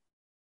learn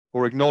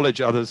or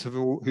acknowledge others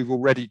who've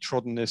already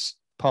trodden this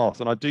path.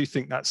 And I do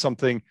think that's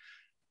something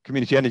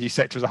community energy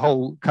sector as a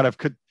whole kind of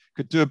could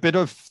do a bit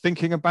of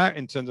thinking about,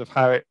 in terms of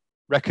how it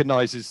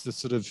recognizes the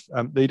sort of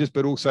leaders,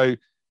 but also,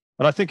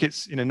 and I think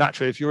it's,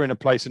 naturally, if you're in a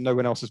place and no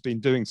one else has been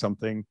doing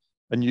something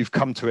and you've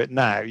come to it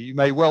now, you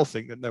may well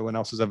think that no one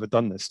else has ever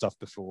done this stuff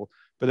before,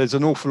 but there's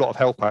an awful lot of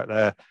help out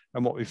there.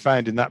 And what we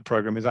found in that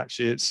program is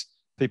actually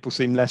people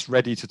seem less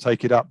ready to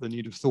take it up than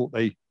you'd have thought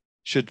they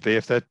should be,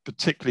 if they're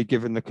particularly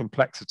given the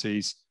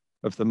complexities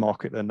of the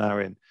market they're now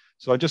in.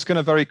 So I'm just going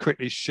to very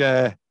quickly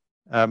share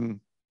the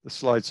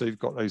slides, so you've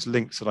got those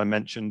links that I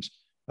mentioned.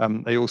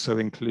 They also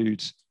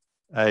include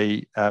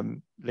a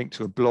link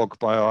to a blog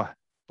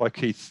by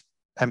Keith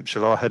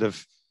Hempshire, our head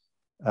of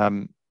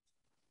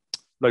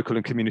local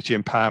and community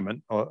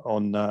empowerment,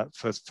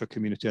 for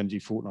Community Energy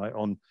Fortnight,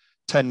 on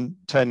 10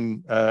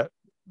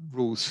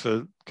 rules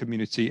for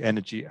community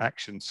energy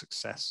action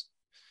success.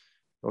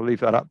 I'll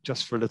leave that up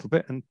just for a little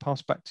bit and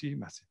pass back to you,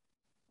 Matthew.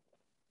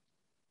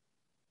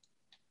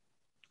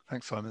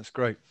 Thanks, Simon. It's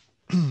great.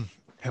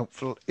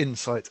 Helpful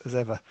insight as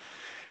ever.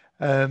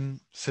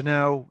 So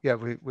now, yeah,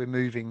 we're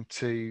moving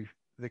to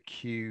the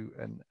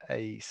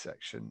Q&A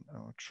section.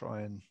 I'll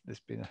try and,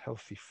 there's been a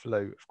healthy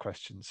flow of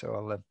questions, so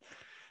I'll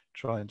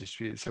try and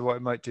distribute it. So what I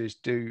might do is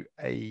do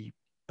a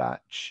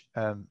batch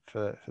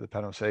for the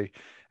panel. So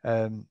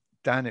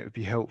Dan, it would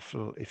be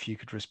helpful if you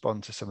could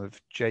respond to some of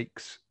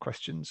Jake's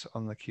questions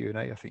on the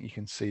Q&A. I think you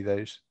can see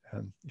those.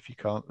 If you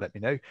can't, let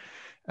me know.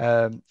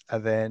 And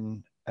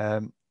then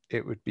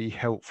it would be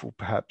helpful,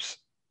 perhaps,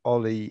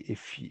 Ollie,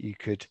 if you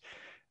could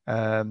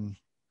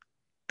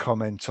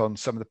comment on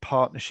some of the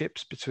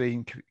partnerships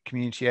between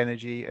community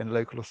energy and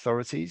local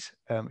authorities,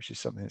 which is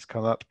something that's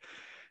come up,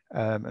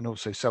 and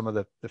also some of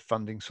the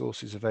funding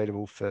sources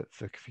available for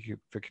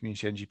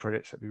community energy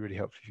projects. That'd be really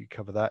helpful if you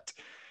cover that.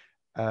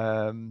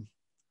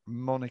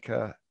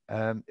 Monika,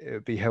 it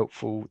would be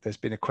helpful. There's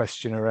been a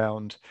question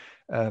around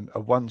a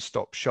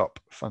one-stop shop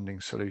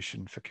funding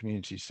solution for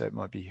communities, so it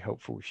might be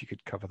helpful if you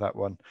could cover that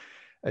one.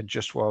 And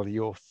just while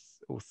you're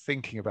all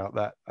thinking about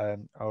that,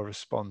 I'll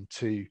respond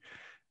to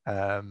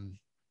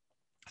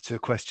a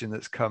question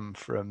that's come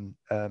from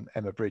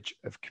Emma Bridge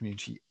of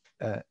Community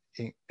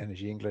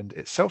Energy England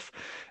itself,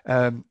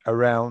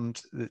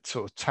 around the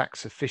sort of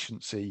tax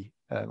efficiency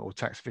or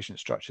tax efficient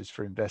structures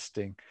for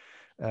investing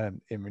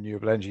in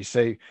renewable energy,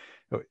 so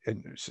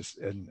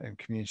and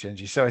community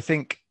energy. So I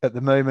think at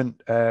the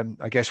moment,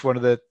 I guess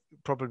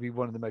probably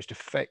one of the most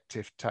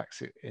effective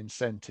tax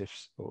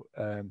incentives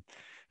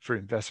for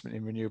investment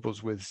in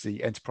renewables was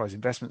the Enterprise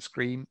Investment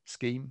Scheme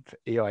for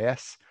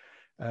EIS.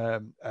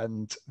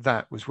 And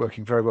that was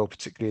working very well,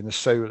 particularly in the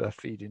solar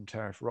feed-in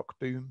tariff rock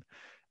boom.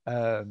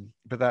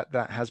 But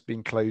that has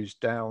been closed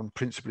down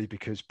principally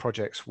because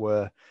projects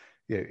were,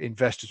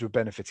 investors were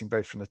benefiting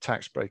both from the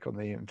tax break on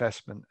the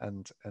investment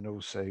and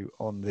also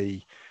on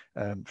the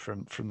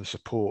from the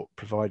support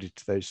provided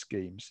to those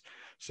schemes.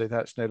 So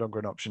that's no longer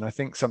an option. I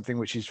think something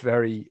which is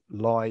very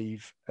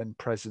live and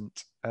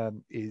present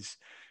is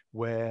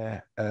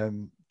where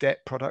debt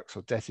products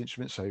or debt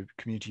instruments, so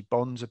community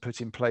bonds, are put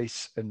in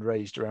place and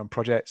raised around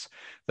projects.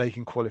 They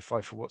can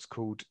qualify for what's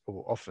called,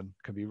 or often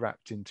can be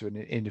wrapped into, an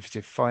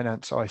innovative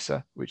finance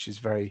ISA, which is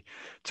very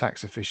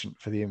tax efficient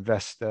for the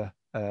investor,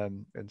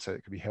 and so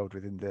it can be held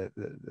within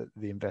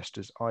the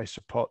investor's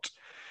ISA pot.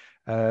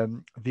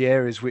 The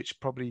areas which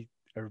probably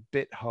are a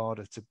bit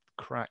harder to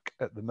crack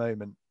at the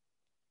moment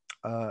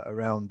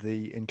around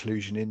the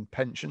inclusion in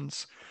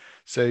pensions.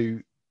 So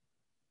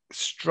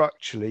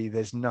structurally,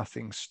 there's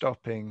nothing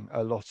stopping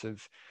a lot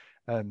of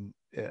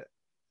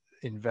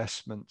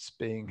investments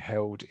being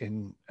held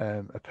in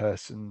a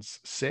person's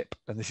SIP,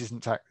 and this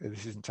isn't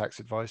tax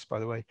advice, by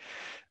the way,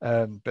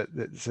 but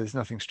so there's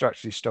nothing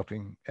structurally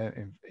stopping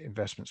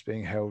investments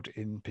being held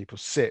in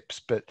people's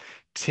SIPs. But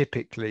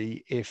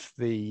typically, if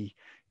the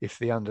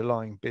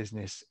underlying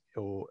business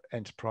or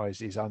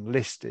enterprise is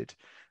unlisted,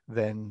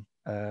 then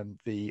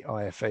the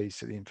IFAs,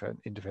 so the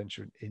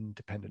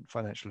independent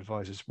financial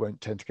advisors, won't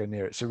tend to go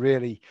near it. So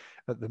really,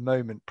 at the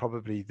moment,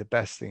 probably the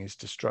best thing is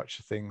to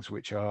structure things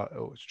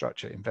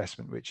structure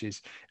investment which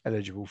is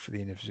eligible for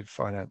the innovative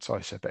finance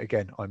ISA. But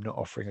again, I'm not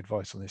offering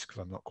advice on this because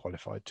I'm not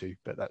qualified to,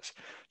 but that's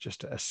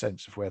just a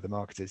sense of where the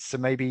market is. So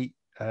maybe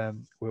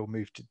we'll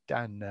move to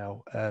Dan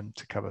now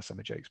to cover some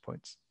of Jake's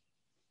points.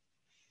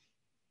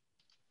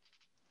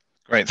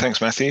 Great, thanks,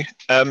 Matthew.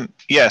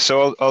 Yeah,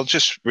 so I'll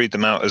just read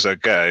them out as I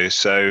go.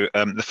 So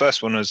the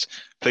first one was,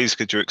 please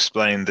could you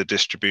explain the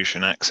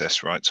distribution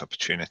access rights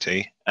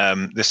opportunity?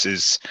 This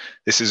is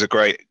a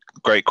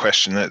great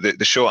question.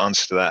 The short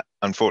answer to that,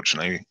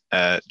 unfortunately,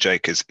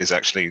 Jake, is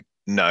actually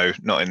no,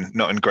 not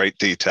in great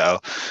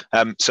detail.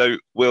 So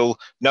we'll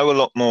know a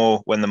lot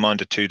more when the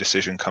Minder 2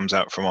 decision comes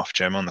out from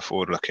Ofgem on the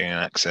forward-looking and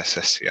access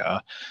SCR.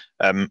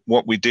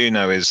 What we do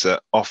know is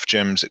that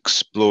Ofgem's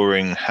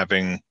exploring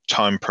having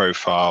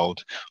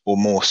time-profiled or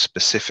more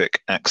specific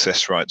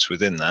access rights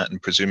within that,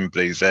 and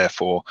presumably,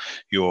 therefore,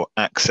 your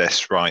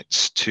access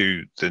rights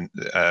to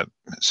the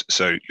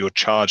so your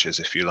charges,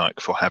 if you like,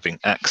 for having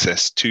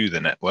access to the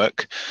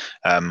network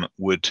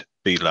would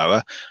be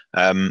lower.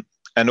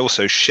 And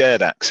also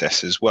shared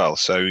access as well.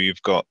 So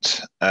you've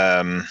got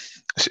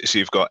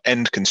you've got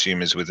end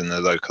consumers within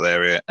the local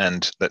area,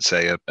 and let's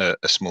say a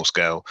small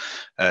scale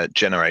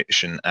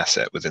generation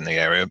asset within the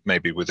area,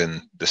 maybe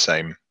within the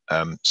same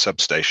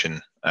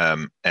substation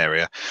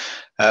area.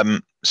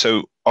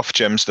 So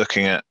Ofgem's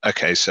looking at,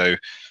 okay, so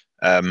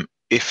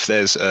if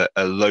there's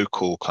a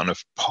local kind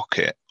of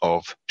pocket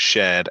of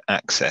shared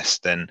access,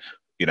 then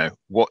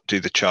what do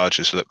the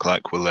charges look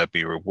like? Will there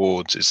be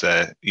rewards? Is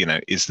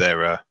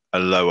there a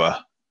lower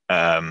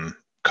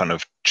kind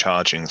of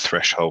charging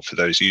threshold for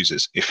those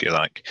users, if you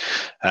like?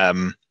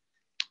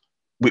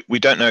 We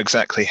don't know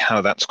exactly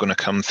how that's going to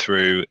come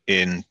through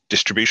in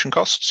distribution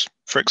costs,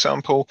 for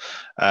example.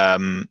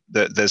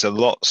 There's a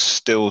lot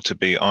still to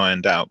be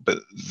ironed out, but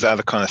they're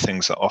the kind of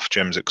things that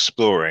Ofgem's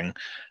exploring.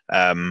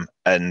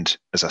 And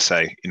as I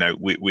say,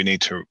 we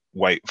need to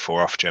wait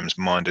for Ofgem's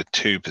Minder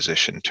 2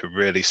 position to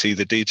really see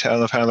the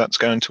detail of how that's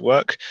going to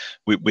work.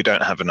 We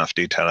don't have enough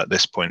detail at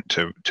this point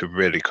to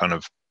really kind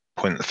of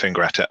point the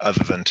finger at it,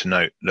 other than to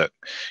note, look,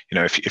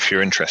 if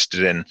you're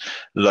interested in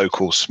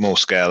local small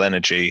scale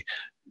energy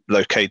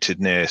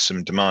located near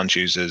some demand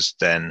users,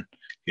 then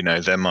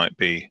there might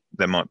be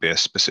a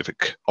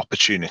specific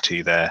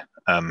opportunity there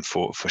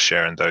for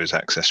sharing those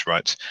access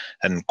rights.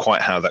 And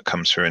quite how that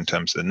comes through in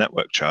terms of the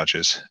network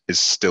charges is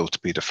still to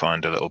be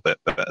defined a little bit.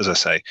 But as I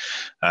say,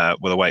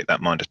 we'll await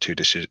that Minder 2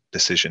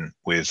 decision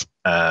with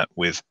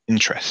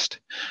interest.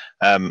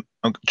 I'm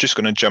just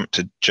going to jump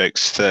to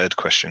Jake's third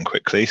question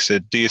quickly. So,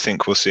 do you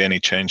think we'll see any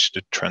change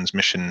to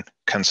transmission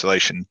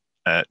cancellation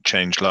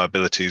change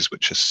liabilities,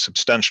 which is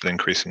substantially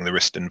increasing the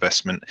risk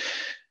investment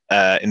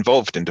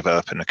involved in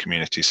developing a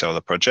community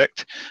solar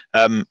project?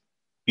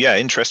 Yeah,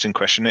 interesting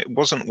question. It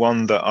wasn't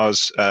one that I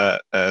was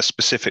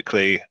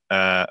specifically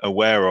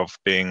aware of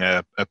being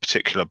a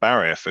particular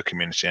barrier for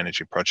community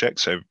energy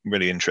projects. So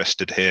really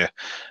interested to hear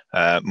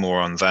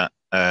more on that.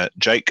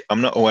 Jake,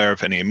 I'm not aware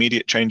of any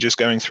immediate changes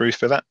going through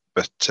for that,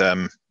 but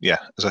yeah,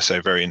 as I say,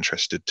 very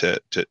interested to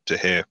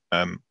hear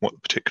what the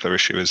particular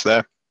issue is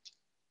there.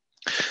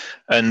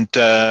 And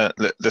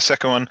the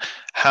second one,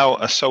 how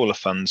are solar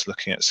funds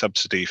looking at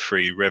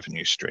subsidy-free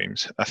revenue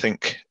streams? I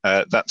think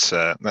that's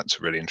a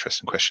really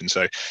interesting question.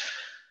 So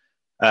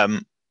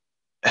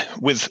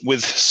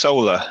with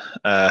solar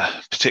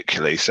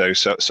particularly, so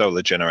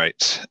solar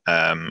generates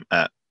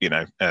at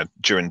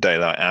during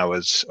daylight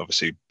hours,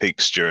 obviously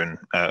peaks during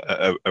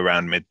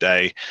around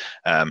midday,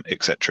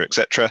 etc.,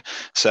 etc.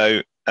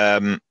 So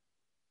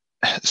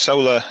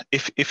solar,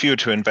 if you were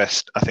to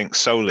invest, I think,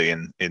 solely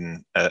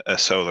in a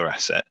solar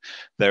asset,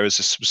 there is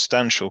a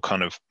substantial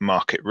kind of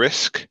market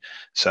risk.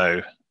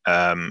 So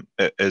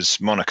as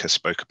Monika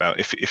spoke about,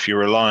 if you're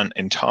reliant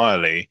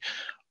entirely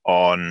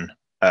on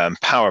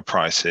power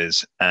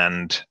prices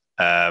and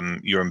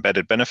your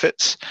embedded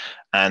benefits,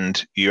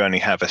 and you only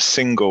have a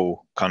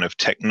single kind of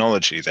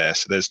technology there,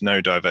 so there's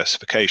no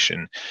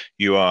diversification,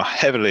 you are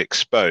heavily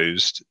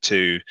exposed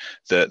to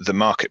the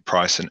market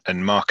price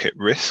and market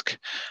risk.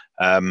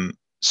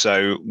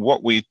 So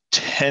what we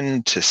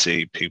tend to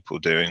see people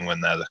doing when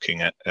they're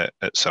looking at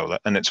solar,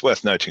 and it's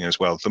worth noting as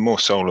well, the more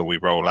solar we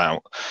roll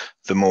out,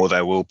 the more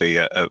there will be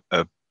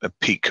a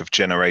peak of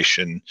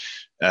generation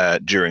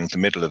during the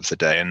middle of the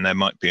day, and there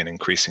might be an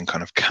increasing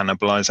kind of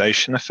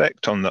cannibalization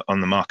effect on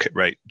the market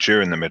rate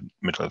during the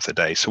middle of the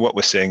day. So what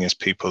we're seeing is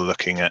people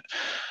looking at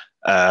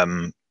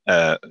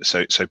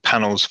so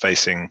panels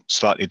facing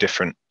slightly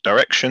different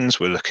directions.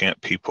 We're looking at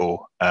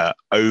people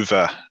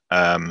over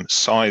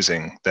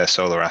sizing their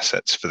solar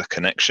assets for the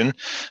connection.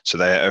 So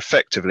they're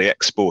effectively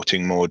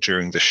exporting more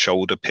during the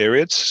shoulder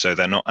periods. So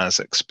they're not as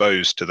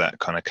exposed to that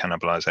kind of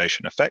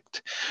cannibalization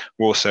effect.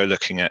 We're also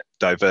looking at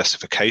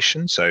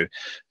diversification. So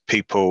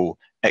people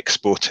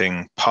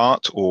exporting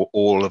part or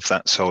all of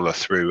that solar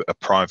through a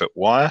private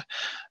wire.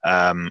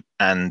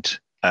 And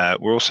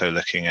we're also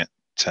looking at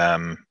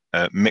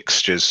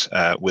mixtures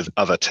with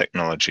other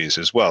technologies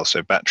as well.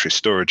 So battery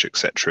storage,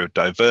 etc.,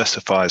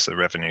 diversifies the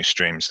revenue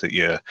streams that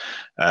you're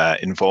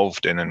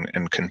involved in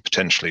and can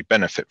potentially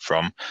benefit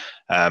from,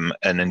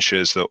 and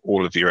ensures that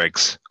all of your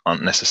eggs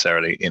aren't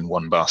necessarily in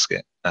one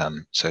basket,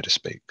 so to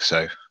speak.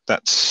 So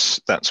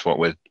that's what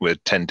we're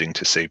tending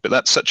to see. But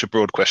that's such a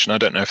broad question. I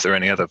don't know if there are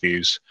any other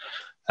views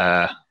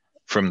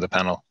from the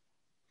panel.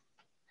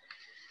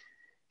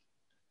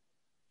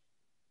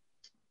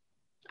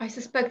 I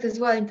suspect as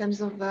well, in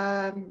terms of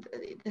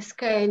the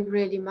scale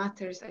really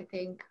matters, I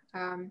think.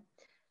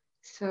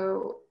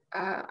 So,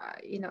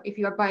 if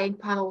you are buying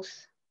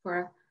panels for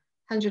a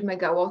 100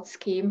 megawatt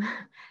scheme,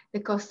 the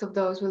cost of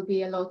those will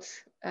be a lot,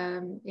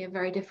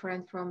 very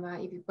different from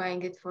if you're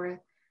buying it for a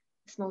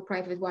small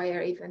private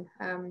wire even.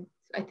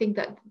 I think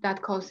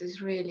that cost is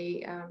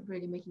really,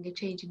 really making a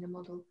change in the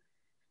model.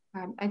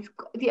 And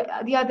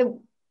the other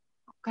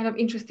kind of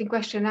interesting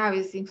question now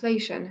is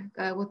inflation,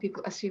 what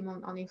people assume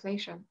on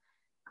inflation.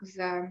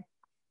 Because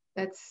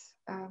that's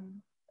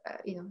on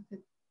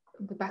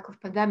the back of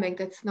pandemic,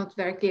 that's not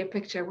very clear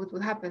picture what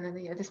will happen,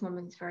 and at this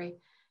moment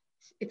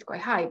it's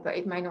quite high, but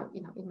it might not,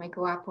 it might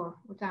go up or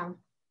down.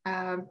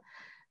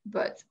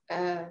 But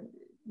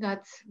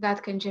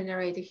that can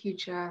generate a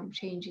huge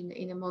change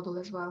in the model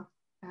as well.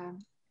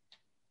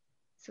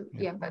 So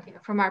yeah, but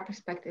from our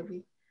perspective,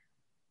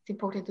 it's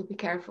important to be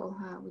careful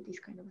with these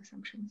kind of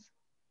assumptions.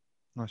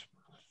 Nice,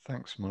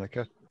 thanks,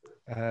 Monika.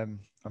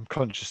 I'm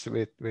conscious that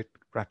we're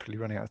rapidly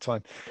running out of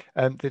time.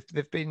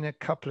 There've been a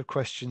couple of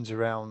questions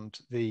around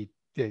the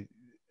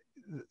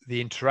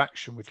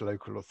interaction with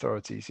local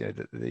authorities.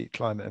 The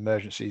climate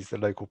emergencies, the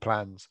local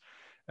plans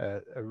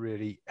are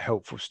really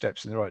helpful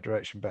steps in the right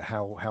direction, but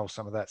how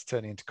some of that's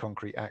turning into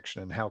concrete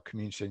action and how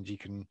community energy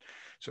can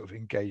sort of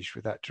engage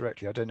with that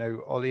directly. I don't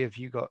know, Ollie, have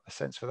you got a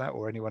sense for that,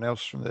 or anyone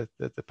else from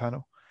the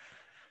panel?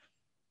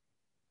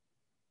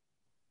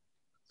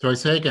 Sorry,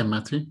 say again,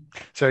 Matthew.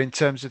 So in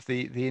terms of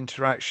the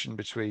interaction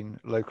between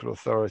local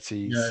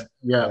authorities,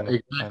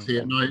 exactly. and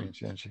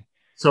community energy.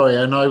 Sorry,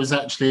 and I was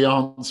actually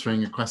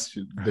answering the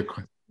question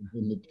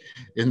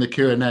in the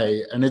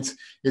Q&A, and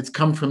it's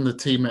come from the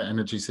team at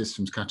Energy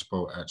Systems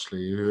Catapult,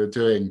 actually, who are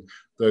doing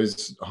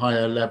those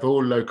higher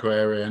level local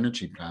area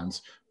energy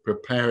plans,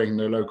 preparing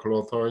the local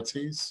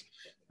authorities.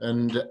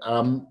 And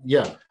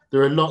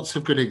there are lots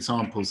of good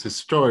examples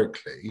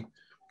historically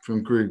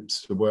from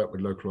groups that work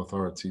with local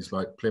authorities,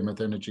 like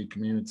Plymouth Energy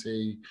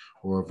Community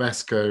or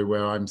Vesco,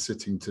 where I'm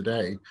sitting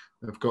today.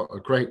 They've got a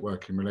great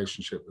working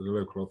relationship with the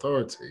local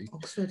authority.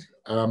 Oxford.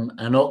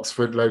 And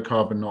Oxford, low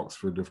carbon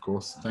Oxford, of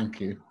course.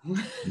 Thank you,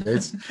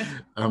 Liz,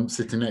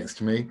 sitting next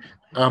to me.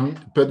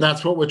 But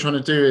that's what we're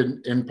trying to do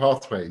in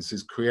Pathways,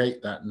 is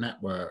create that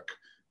network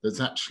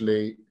that's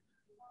actually,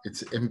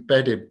 it's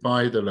embedded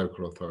by the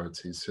local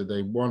authorities. So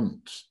they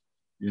want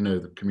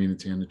the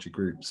community energy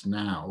groups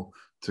now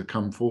to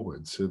come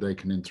forward so they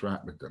can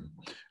interact with them.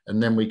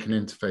 And then we can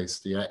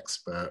interface the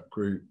expert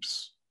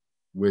groups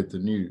with the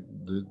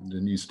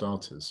new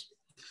starters.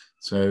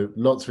 So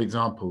lots of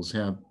examples.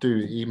 Yeah,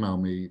 do email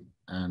me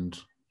and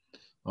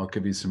I'll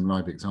give you some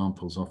live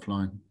examples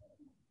offline.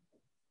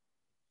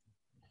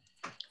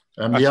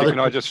 Actually, can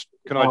I just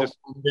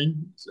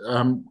funding?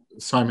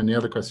 Simon, the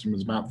other question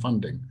was about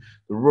funding.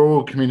 The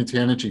Rural Community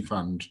Energy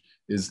Fund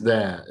is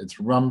there. It's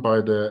run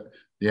by the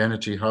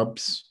energy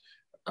hubs.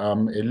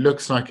 It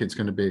looks like it's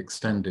going to be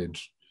extended.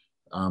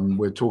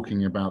 We're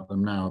talking about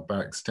them now,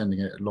 about extending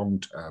it long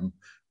term.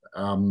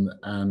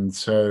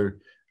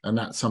 And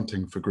that's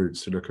something for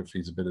groups to look at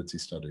feasibility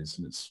studies,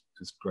 and it's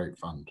a great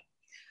fund.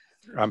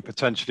 And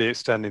potentially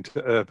extending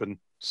to urban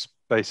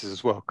spaces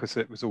as well, because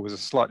it was always a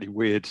slightly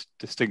weird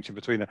distinction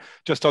between that.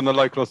 Just on the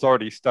local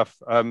authority stuff,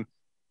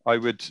 I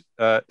would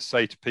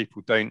say to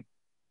people, don't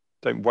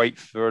wait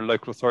for a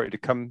local authority to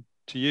come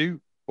to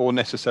you, or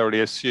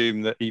necessarily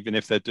assume that even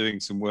if they're doing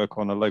some work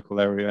on a local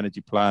area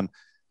energy plan,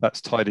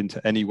 that's tied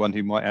into anyone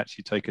who might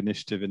actually take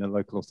initiative in a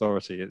local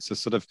authority. It's a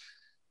sort of,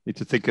 need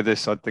to think of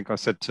this. I think I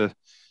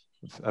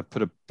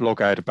put a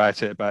blog out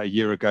about it about a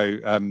year ago.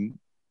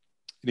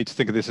 You need to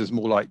think of this as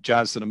more like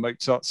jazz than a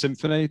Mozart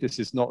symphony. This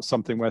is not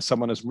something where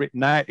someone has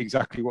written out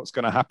exactly what's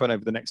going to happen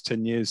over the next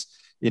 10 years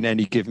in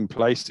any given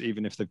place,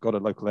 even if they've got a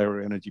local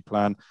area energy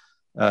plan.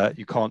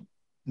 You can't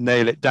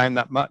nail it down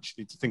that much.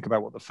 You need to think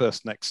about what the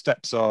first next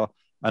steps are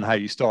and how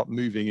you start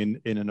moving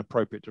in an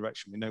appropriate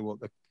direction. We know what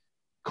the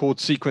chord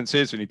sequence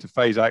is. We need to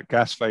phase out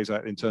gas, phase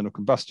out the internal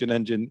combustion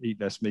engine, eat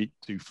less meat,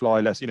 do fly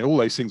less, all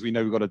those things we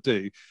know we've got to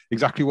do.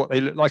 Exactly what they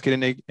look like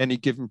in any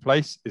given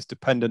place is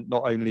dependent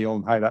not only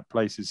on how that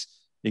place is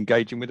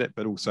engaging with it,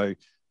 but also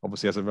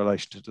obviously as a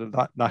relation to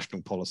that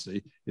national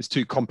policy. It's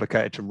too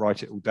complicated to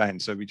write it all down.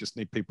 So we just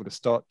need people to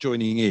start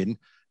joining in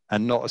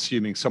and not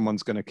assuming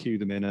someone's going to cue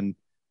them in and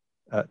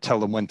tell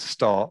them when to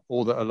start,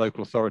 or that a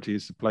local authority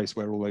is the place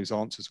where all those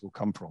answers will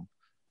come from.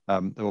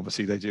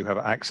 Obviously they do have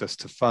access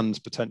to funds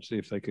potentially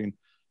if they can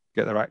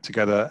get their act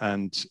together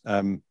and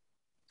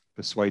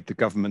persuade the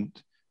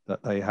government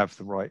that they have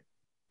the right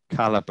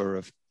caliber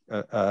of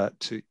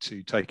to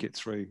take it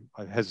through.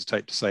 I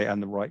hesitate to say,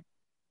 and the right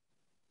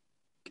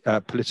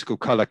political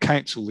colour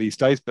council these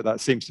days, but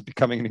that seems to be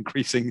becoming an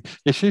increasing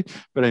issue.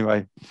 But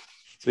anyway,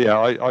 so yeah,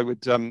 I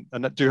would,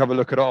 and do have a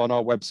look at it on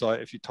our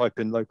website. If you type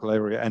in local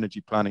area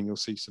energy planning, you'll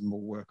see some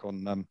more work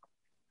on,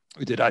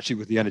 we did actually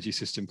with the energy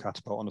system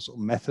catapult on a sort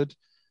of method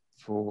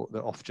for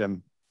the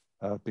Ofgem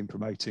been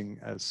promoting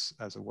as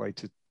a way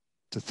to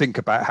think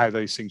about how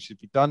those things should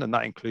be done. And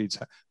that includes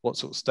what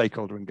sort of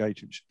stakeholder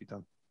engagement should be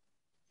done.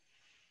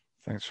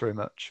 Thanks very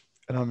much.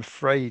 And I'm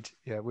afraid,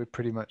 yeah, we're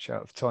pretty much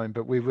out of time,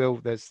 but we will,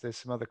 there's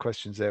some other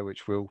questions there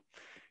which we'll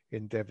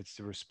endeavour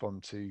to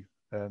respond to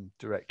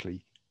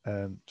directly.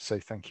 So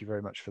thank you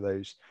very much for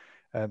those.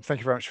 Thank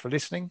you very much for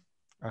listening.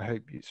 I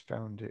hope you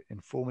found it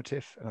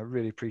informative, and I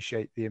really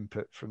appreciate the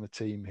input from the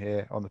team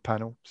here on the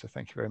panel. So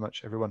thank you very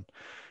much, everyone,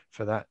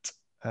 for that.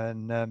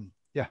 And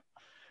yeah,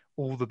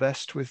 all the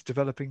best with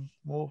developing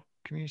more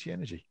community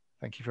energy.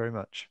 Thank you very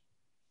much.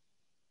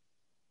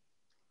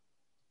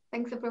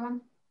 Thanks,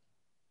 everyone.